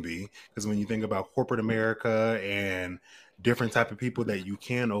as it can be, because when you think about corporate America and different type of people that you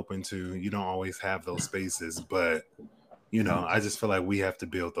can open to, you don't always have those spaces. But you know, I just feel like we have to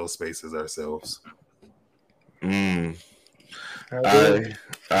build those spaces ourselves. I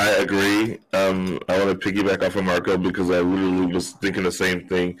agree. I want to piggyback off of Marco because I literally was thinking the same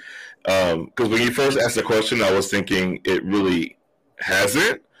thing. Because when you first asked the question, I was thinking it really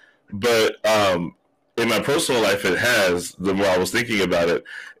hasn't, but in my personal life, it has. The more I was thinking about it,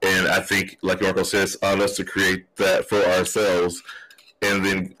 and I think, like Marco says, on us to create that for ourselves, and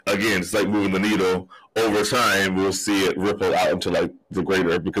then again, it's like moving the needle. Over time, we'll see it ripple out into like the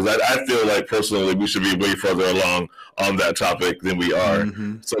greater. Because I feel like personally, we should be way further along on that topic than we are.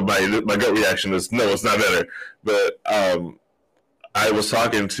 So my gut reaction is no, it's not better. But I was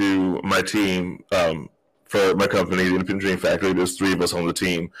talking to my team. For my company, the Independent Dream Factory, there's 3 of us on the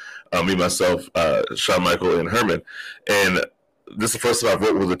team. Me, myself, Shawn Michael, and Herman. And this is the first time I've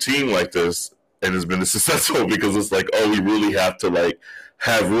worked with a team like this, and it's been successful because it's like, oh, we really have to like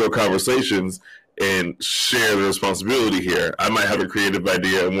have real conversations and share the responsibility here. I might have a creative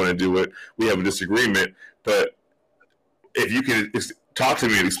idea and want to do it. We have a disagreement, but if you can talk to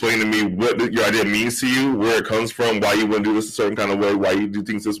me and explain to me what your idea means to you, where it comes from, why you want to do this a certain kind of way, why you do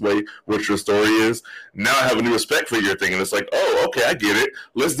things this way, what your story is. Now I have a new respect for your thing, and it's like, oh, okay, I get it.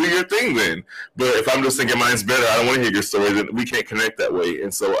 Let's do your thing then. But if I'm just thinking mine's better, I don't want to hear your story, then we can't connect that way.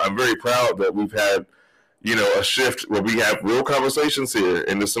 And so I'm very proud that we've had, you know, a shift where we have real conversations here.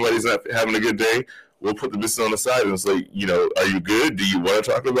 And if somebody's not having a good day, we'll put the business on the side and say, you know, are you good? Do you want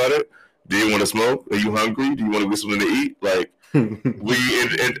to talk about it? Do you want to smoke? Are you hungry? Do you want to get something to eat? Like, I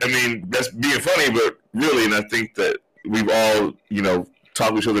mean, that's being funny, but really, and I think that we've all, you know,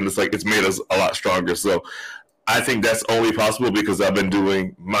 talked to each other, and it's like, it's made us a lot stronger. So I think that's only possible because I've been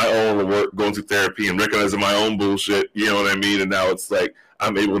doing my own work, going through therapy and recognizing my own bullshit, you know what I mean? And now it's like,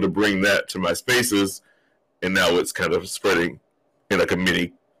 I'm able to bring that to my spaces, and now it's kind of spreading in like a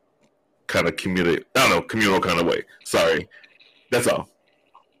mini kind of community, I don't know, communal kind of way. Sorry. That's all.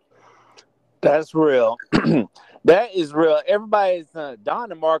 That's real. That is real. Everybody's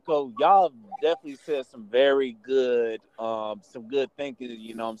Don and Marco, y'all definitely said some very good, some good thinking.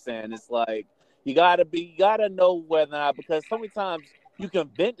 You know what I'm saying? It's like you gotta know whether or not, because so many times you can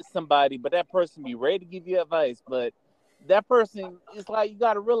vent to somebody, but that person be ready to give you advice. But that person, it's like you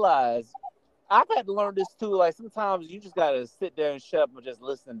gotta realize. I've had to learn this too. Like sometimes you just gotta sit there and shut up and just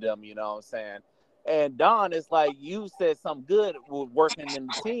listen to them. You know what I'm saying? And Don, it's like you said something good with working in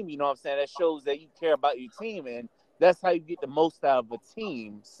the team. You know what I'm saying? That shows that you care about your team, and that's how you get the most out of a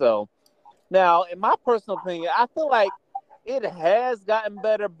team. So now, in my personal opinion, I feel like it has gotten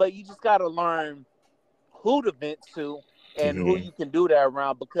better, but you just got to learn who to vent to and who you can do that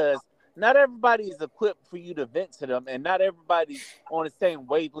around, because not everybody is equipped for you to vent to them, and not everybody's on the same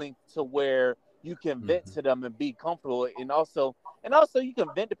wavelength to where you can vent to them and be comfortable, and also you can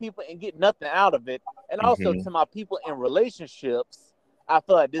vent to people and get nothing out of it. And also to my people in relationships, I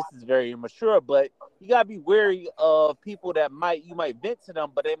feel like this is very immature, but you gotta be wary of people that you might vent to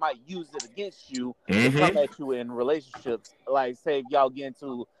them, but they might use it against you to come at you in relationships. Like say if y'all get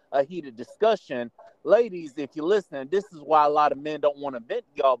into a heated discussion, ladies, if you're listening, this is why a lot of men don't want to vent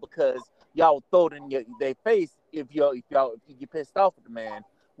y'all, because y'all throw it in their face if you get pissed off at the man,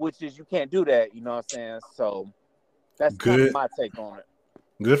 which is you can't do that. You know what I'm saying? So that's kind of my take on it.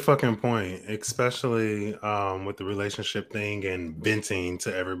 Good fucking point, especially with the relationship thing and venting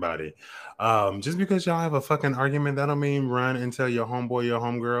to everybody. Just because y'all have a fucking argument, that don't mean run and tell your homeboy, your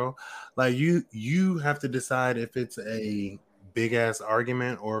homegirl. Like you have to decide if it's a big ass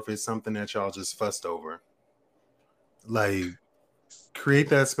argument or if it's something that y'all just fussed over. Like create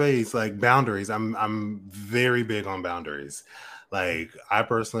that space, like boundaries. I'm very big on boundaries. Like I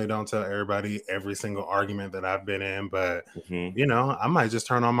personally don't tell everybody every single argument that I've been in, but you know, I might just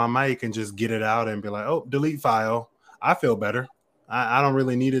turn on my mic and just get it out and be like, oh, delete file. I feel better. I don't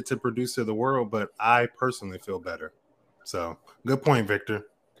really need it to produce to the world, but I personally feel better. So good point, Victor.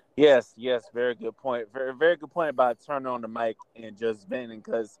 Yes, very good point. Very, very good point about turning on the mic and just venting,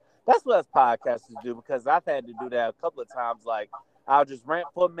 because that's what us podcasters do, because I've had to do that a couple of times. Like I'll just rant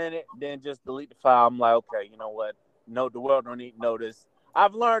for a minute, then just delete the file. I'm like, okay, you know what? No, the world don't need to know this.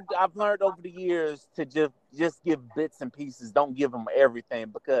 I've learned over the years to just give bits and pieces. Don't give them everything,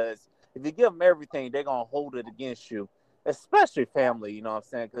 because if you give them everything, they're gonna hold it against you, especially family. You know what I'm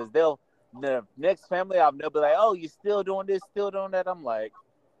saying? Because the next family, they'll be like, "Oh, you still doing this, still doing that." I'm like,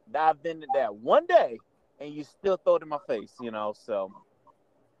 I've been to that one day, and you still throw it in my face, you know. So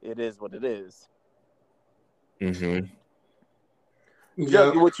it is what it is. Mm-hmm.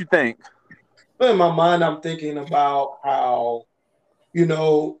 Juggy, what you think? In my mind, I'm thinking about how, you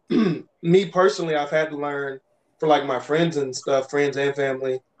know, me personally, I've had to learn for like my friends and stuff, friends and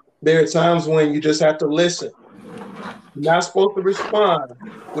family. There are times when you just have to listen. You're not supposed to respond,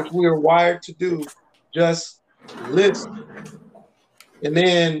 which we are wired to do. Just listen. And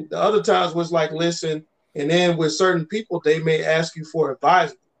then the other times was like listen. And then with certain people, they may ask you for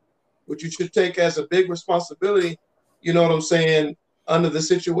advice, which you should take as a big responsibility. You know what I'm saying? Under the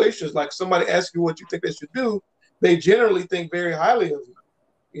situations, like somebody asks you what you think they should do, they generally think very highly of you.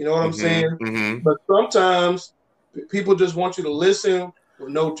 You know what I'm saying? Mm-hmm. But sometimes people just want you to listen with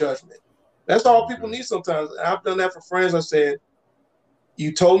no judgment. That's all people need sometimes. And I've done that for friends. I said,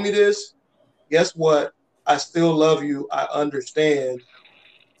 you told me this. Guess what? I still love you. I understand.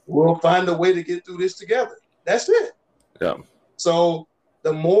 We'll find a way to get through this together. That's it. Yeah. So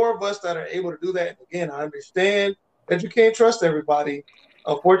the more of us that are able to do that, and again, I understand that you can't trust everybody.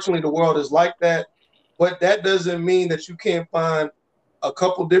 Unfortunately, the world is like that. But that doesn't mean that you can't find a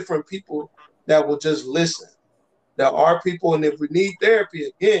couple different people that will just listen. There are people, and if we need therapy,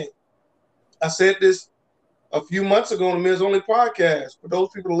 again, I said this a few months ago on the Men's Only podcast. For those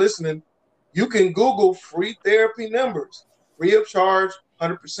people listening, you can Google free therapy numbers, free of charge,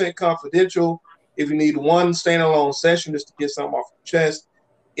 100% confidential. If you need one standalone session just to get something off your chest,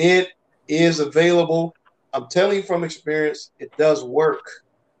 it is available. I'm telling you from experience, it does work.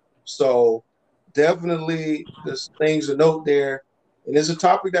 So definitely there's things to note there. And it's a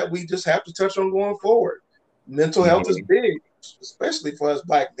topic that we just have to touch on going forward. Mental health is big, especially for us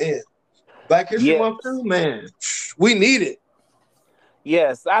Black men. Black History Month too, man. We need it.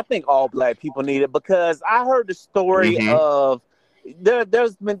 Yes, I think all Black people need it because I heard the story of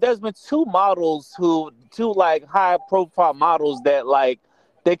there's been two like high profile models that like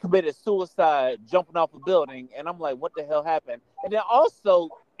they committed suicide jumping off a building, and I'm like, what the hell happened? And then also,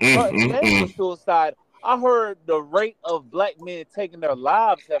 same with suicide, I heard the rate of Black men taking their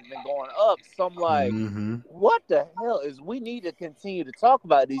lives have been going up. So I'm like, what the hell is? We need to continue to talk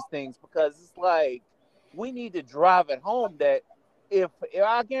about these things because it's like we need to drive it home that if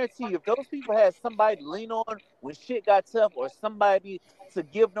I guarantee you, if those people had somebody to lean on when shit got tough, or somebody to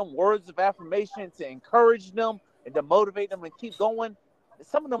give them words of affirmation to encourage them and to motivate them and keep going,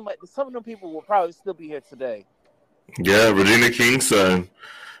 some of them people will probably still be here today. Yeah, Regina King's son.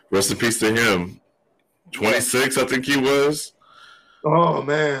 Rest in peace to him. 26, I think he was. Oh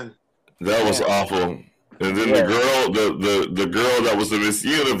man, that was awful. And then the girl that was in Miss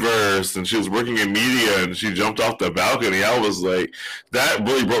Universe, and she was working in media, and she jumped off the balcony. I was like, that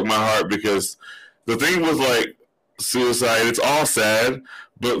really broke my heart because the thing was like suicide. It's all sad,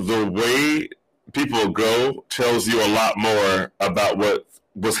 but the way people go tells you a lot more about what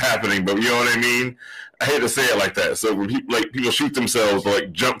was happening. But you know what I mean? I hate to say it like that. So when people shoot themselves, or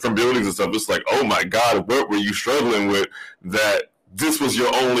like jump from buildings and stuff, it's like, oh my God, what were you struggling with that this was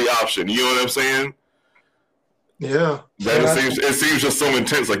your only option? You know what I'm saying? Yeah. It seems just so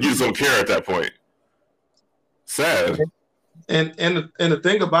intense. Like you just don't care at that point. Sad. And the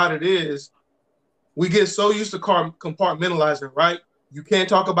thing about it is, we get so used to compartmentalizing, right? You can't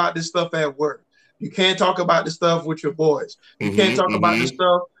talk about this stuff at work. You can't talk about this stuff with your boys. You can't talk about this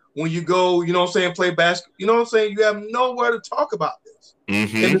stuff when you go, you know what I'm saying, play basketball. You know what I'm saying? You have nowhere to talk about this.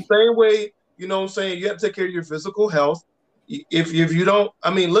 In the same way, you know what I'm saying, you have to take care of your physical health. If you don't,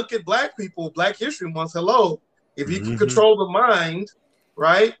 I mean, look at Black people, Black History Month, hello. If you can control the mind,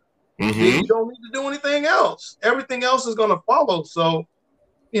 right, then you don't need to do anything else. Everything else is going to follow. So,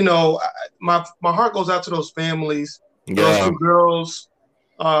 you know, my heart goes out to those families. Those two girls,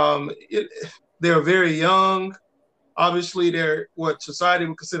 they're very young. Obviously, they're what society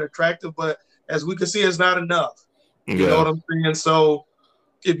would consider attractive, but as we can see, it's not enough. You know what I'm saying? So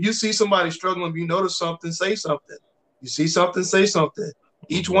if you see somebody struggling, if you notice something, say something. You see something, say something.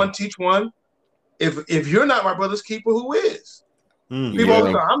 Each one teach one. If you're not my brother's keeper, who is? People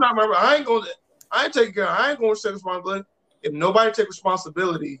always go, I'm not my brother. I ain't taking care. I ain't going to take responsibility. If nobody take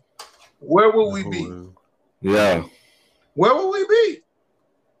responsibility, where will we be? Yeah. Where will we be?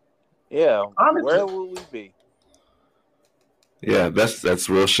 Yeah. Honestly. Where will we be? Yeah, that's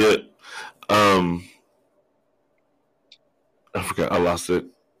real shit. I forgot. I lost it.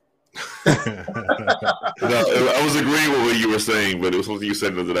 No, I was agreeing with what you were saying, but it was something you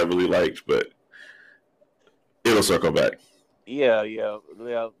said that I really liked, but it'll circle back. Yeah.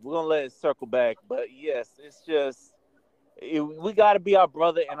 We're gonna let it circle back, but yes, it's just we got to be our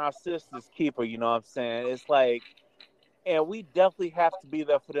brother and our sister's keeper. You know what I'm saying? It's like and we definitely have to be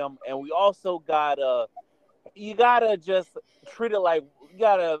there for them. And we also gotta, you gotta just treat it like, you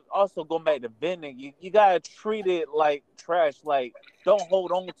gotta also go back to vending. You gotta treat it like trash. Like, don't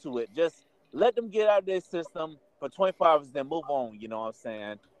hold on to it. Just let them get out of their system for 24 hours, then move on. You know what I'm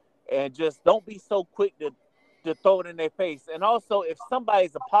saying? And just don't be so quick to throw it in their face. And also, if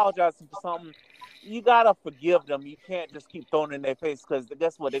somebody's apologizing for something, you gotta forgive them. You can't just keep throwing it in their face, because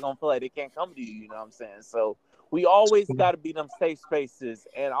guess what? They're gonna feel like they can't come to you. You know what I'm saying? So we always gotta be them safe spaces.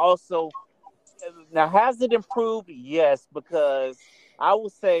 And also, now, has it improved? Yes, because I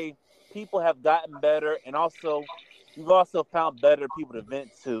would say people have gotten better, and also we've also found better people to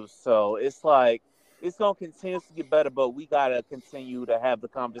vent to. So it's like, it's gonna continue to get better, but we gotta continue to have the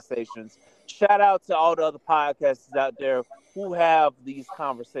conversations. Shout out to all the other podcasters out there who have these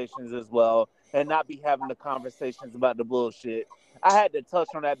conversations as well, and not be having the conversations about the bullshit. I had to touch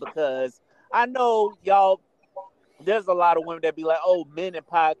on that because I know y'all, there's a lot of women that be like, "Oh, men in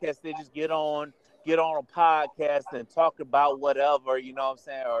podcasts, they just get on a podcast and talk about whatever, you know what I'm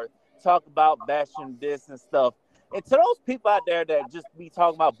saying, or talk about bashing this and stuff." And to those people out there that just be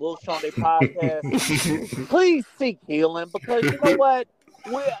talking about bullshit on their podcast, please seek healing, because you know what,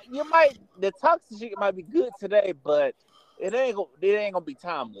 you might, the toxic shit might be good today, but it ain't gonna be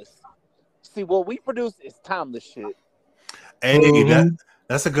timeless. See, what we produce is timeless shit. Hey,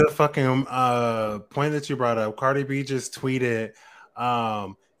 that's a good fucking point that you brought up. Cardi B just tweeted,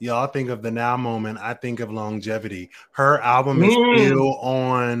 y'all think of the now moment, I think of longevity. Her album is still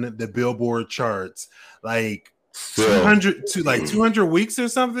on the Billboard charts, like 200 weeks or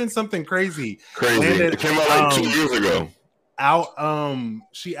something crazy. It came out like 2 years ago.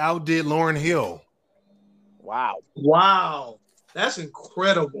 She outdid Lauryn Hill. Wow, that's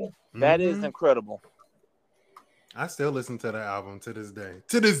incredible. That is incredible. I still listen to that album to this day.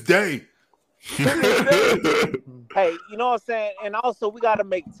 Hey, you know what I'm saying? And also, we got to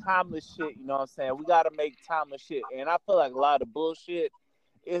make timeless shit. You know what I'm saying? We got to make timeless shit. And I feel like a lot of bullshit,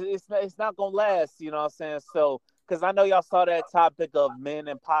 it's not going to last. You know what I'm saying? So, because I know y'all saw that topic of men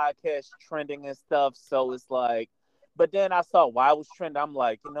and podcasts trending and stuff. So it's like, but then I saw why it was trending. I'm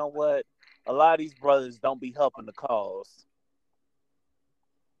like, you know what? A lot of these brothers don't be helping the cause.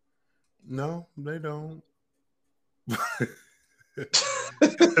 No, they don't.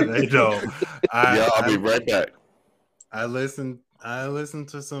 They don't. I'll be right back. I listen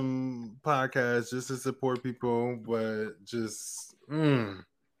to some podcasts just to support people, but just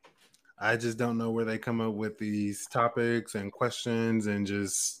I just don't know where they come up with these topics and questions, and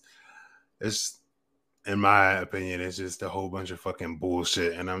just, it's, in my opinion, it's just a whole bunch of fucking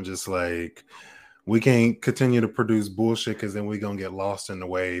bullshit. And I'm just like, we can't continue to produce bullshit, because then we're going to get lost in the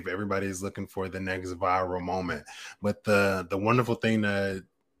wave. Everybody's looking for the next viral moment. But the wonderful thing that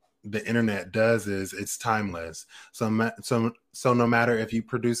the internet does is it's timeless. So no matter if you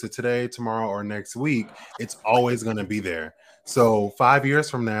produce it today, tomorrow, or next week, it's always going to be there. So 5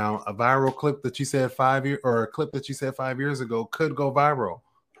 years from now, a viral clip that you said 5 years, or a clip that you said 5 years ago, could go viral.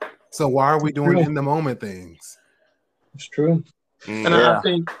 So why are we doing in the moment things? It's true. And I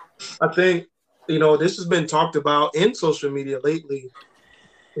think, you know, this has been talked about in social media lately.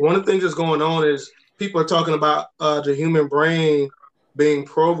 One of the things that's going on is people are talking about the human brain being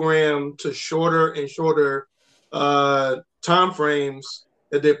programmed to shorter and shorter time frames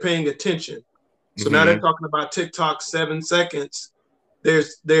that they're paying attention. So now they're talking about TikTok 7 seconds.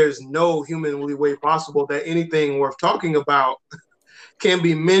 There's no humanly way possible that anything worth talking about can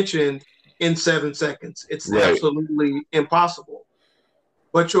be mentioned in 7 seconds. It's absolutely impossible.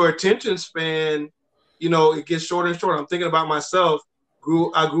 But your attention span, you know, it gets shorter and shorter. I'm thinking about myself.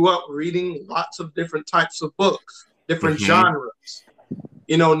 I grew up reading lots of different types of books, different genres.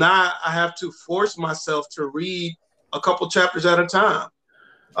 You know, now I have to force myself to read a couple chapters at a time.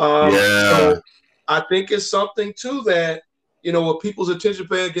 So I think it's something too that, you know, with people's attention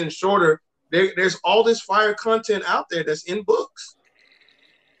span getting shorter, there's all this fire content out there that's in books.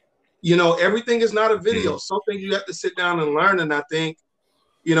 You know, everything is not a video. Something you have to sit down and learn. And I think,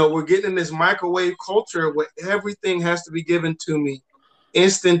 you know, we're getting in this microwave culture where everything has to be given to me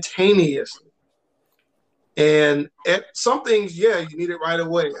instantaneously. And some things, you need it right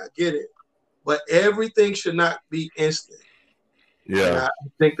away. I get it. But everything should not be instant. Yeah. And I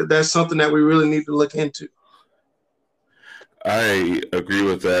think that that's something that we really need to look into. I agree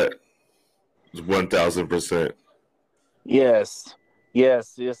with that 1,000%. Yes.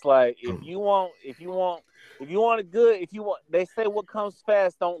 It's like, if you want it good, they say what comes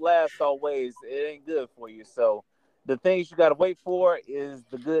fast don't last always. It ain't good for you. So the things you got to wait for is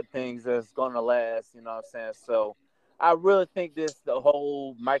the good things that's going to last. You know what I'm saying? So I really think the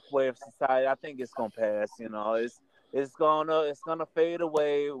whole microwave society, I think it's going to pass. You know, It's gonna fade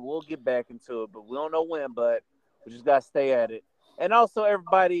away. We'll get back into it, but we don't know when. But we just gotta stay at it. And also,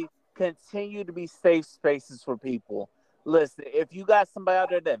 everybody continue to be safe spaces for people. Listen, if you got somebody out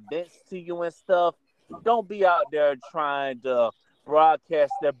there that vents to you and stuff, don't be out there trying to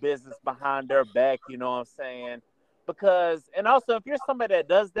broadcast their business behind their back. You know what I'm saying? Because, and also, if you're somebody that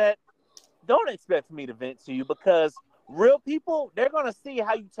does that, don't expect me to vent to you because real people, they're gonna see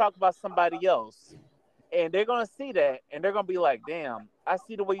how you talk about somebody else. And they're gonna see that, and they're gonna be like, "Damn, I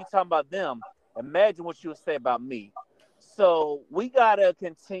see the way you talking about them. Imagine what you would say about me." So we gotta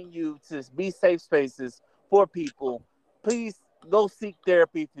continue to be safe spaces for people. Please go seek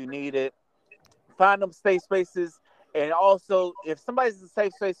therapy if you need it. Find them safe spaces, and also if somebody's a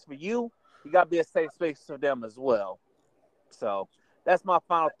safe space for you, you gotta be a safe space for them as well. So that's my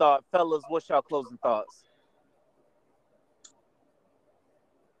final thought, fellas. What's y'all closing thoughts?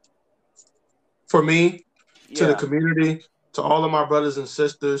 For me, to the community, to all of my brothers and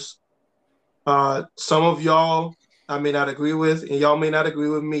sisters, some of y'all I may not agree with, and y'all may not agree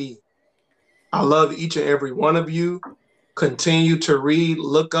with me. I love each and every one of you. Continue to read,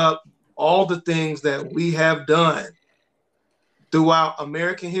 look up all the things that we have done throughout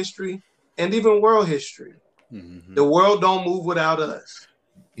American history and even world history. Mm-hmm. The world don't move without us.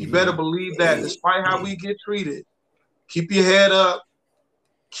 You better believe that despite how we get treated, keep your head up,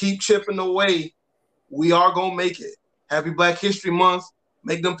 keep chipping away. We are going to make it. Happy Black History Month.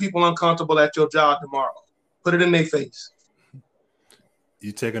 Make them people uncomfortable at your job tomorrow. Put it in their face.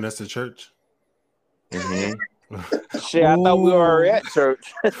 You taking us to church? Mm-hmm. Shit, I thought we were at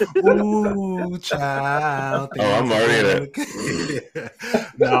church. Ooh, child. I'm already in it.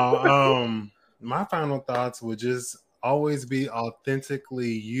 No, my final thoughts would just always be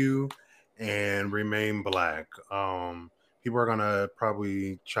authentically you and remain Black. People are going to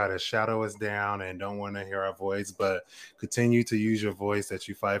probably try to shadow us down and don't want to hear our voice, but continue to use your voice that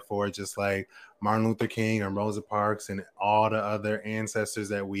you fight for, just like Martin Luther King and Rosa Parks and all the other ancestors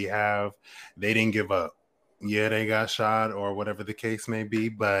that we have. They didn't give up. Yeah, they got shot or whatever the case may be,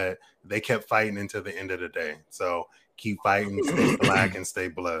 but they kept fighting until the end of the day. So keep fighting, stay Black, and stay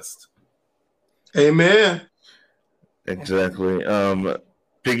blessed. Amen. Exactly.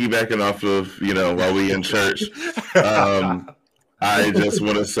 Piggybacking off of, while we in church, I just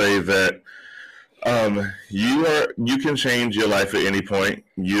want to say that you can change your life at any point.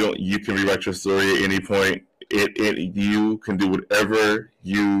 You can rewrite your story at any point. You can do whatever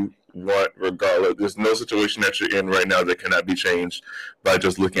you want, regardless. There's no situation that you're in right now that cannot be changed by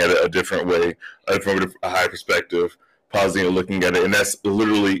just looking at it a different way, from a higher perspective. Pausing and looking at it, and that's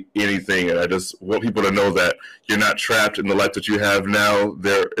literally anything. And I just want people to know that you're not trapped in the life that you have now.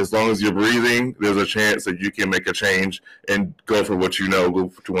 As long as you're breathing, there's a chance that you can make a change and go for what you know, go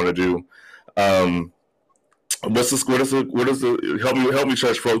for what you want to do. Help me,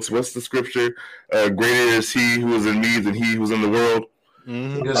 church folks. What's the scripture? Greater is He who is in me than he who's in the world.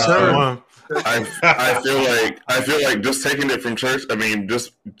 Mm-hmm. Yes, sir. I feel like just taking it from church. I mean,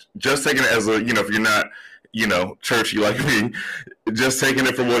 just taking it as a, if you're not, churchy like me, just taking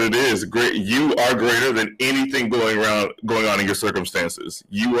it for what it is. Great, you are greater than anything going on in your circumstances.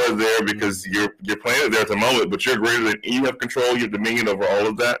 You are there because you're playing it there at the moment, but you're greater than you have control, you have dominion over all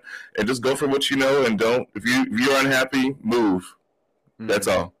of that, and just go for what you know. And don't, if you're unhappy, move. That's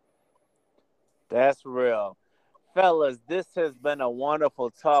all. That's real. Fellas, this has been a wonderful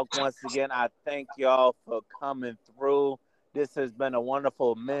talk. Once again, I thank y'all for coming through. This has been a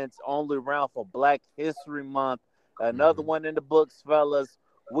wonderful Men's Only Round for Black History Month. Another one in the books, fellas.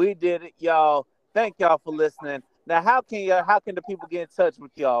 We did it, y'all. Thank y'all for listening. Now, how can the people get in touch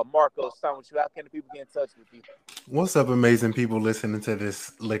with y'all? Marco, start with you. How can the people get in touch with you? What's up, amazing people listening to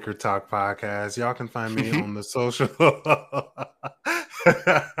this Liquor Talk podcast? Y'all can find me on the social.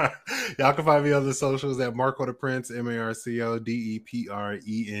 Y'all can find me on the socials at Marco the Prince,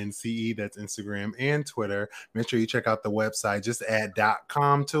 MarcoDePrence. That's Instagram and Twitter. Make sure you check out the website. Just add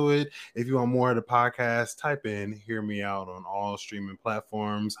 .com to it. If you want more of the podcast, type in Hear Me Out on all streaming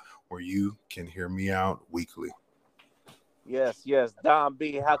platforms where you can hear me out weekly. Yes. Don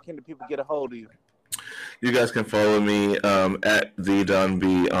B, how can the people get a hold of you? You guys can follow me at the Don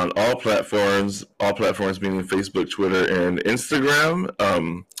B on all platforms meaning Facebook, Twitter, and Instagram.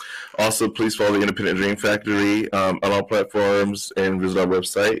 Also, please follow the Independent Dream Factory on all platforms and visit our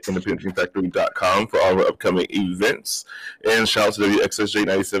website, independentdreamfactory.com, for all our upcoming events. And shout out to WXSJ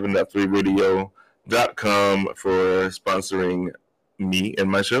 97.3 radio.com for sponsoring me and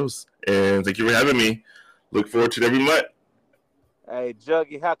my shows. And thank you for having me. Look forward to it every month. Hey,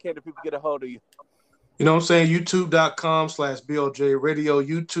 Juggy, how can the people get a hold of you? You know what I'm saying? YouTube.com/BLJ Radio,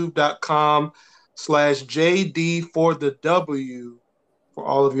 YouTube.com/ /JD for the W for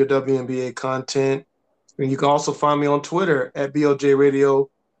all of your WNBA content. And you can also find me on Twitter at BLJ Radio,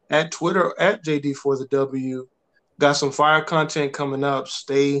 at Twitter at JD for the W. Got some fire content coming up.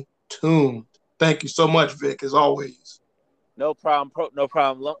 Stay tuned. Thank you so much, Vic, as always. No problem. No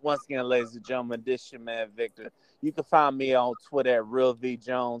problem. Once again, ladies and gentlemen, this is your man, Victor. You can find me on Twitter at Real V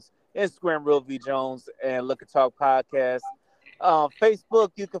Jones, Instagram Real V Jones, and Look and Talk Podcast.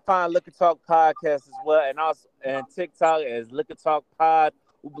 Facebook, you can find Look and Talk Podcast as well, and also and TikTok as Look and Talk Pod.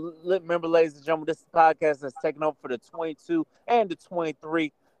 Remember, ladies and gentlemen, this is a podcast that's taking over for the 22 and the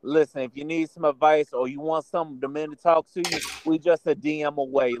 23. Listen, if you need some advice or you want the men to talk to you, we just a DM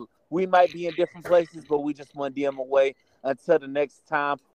away. We might be in different places, but we just one DM away. Until the next time,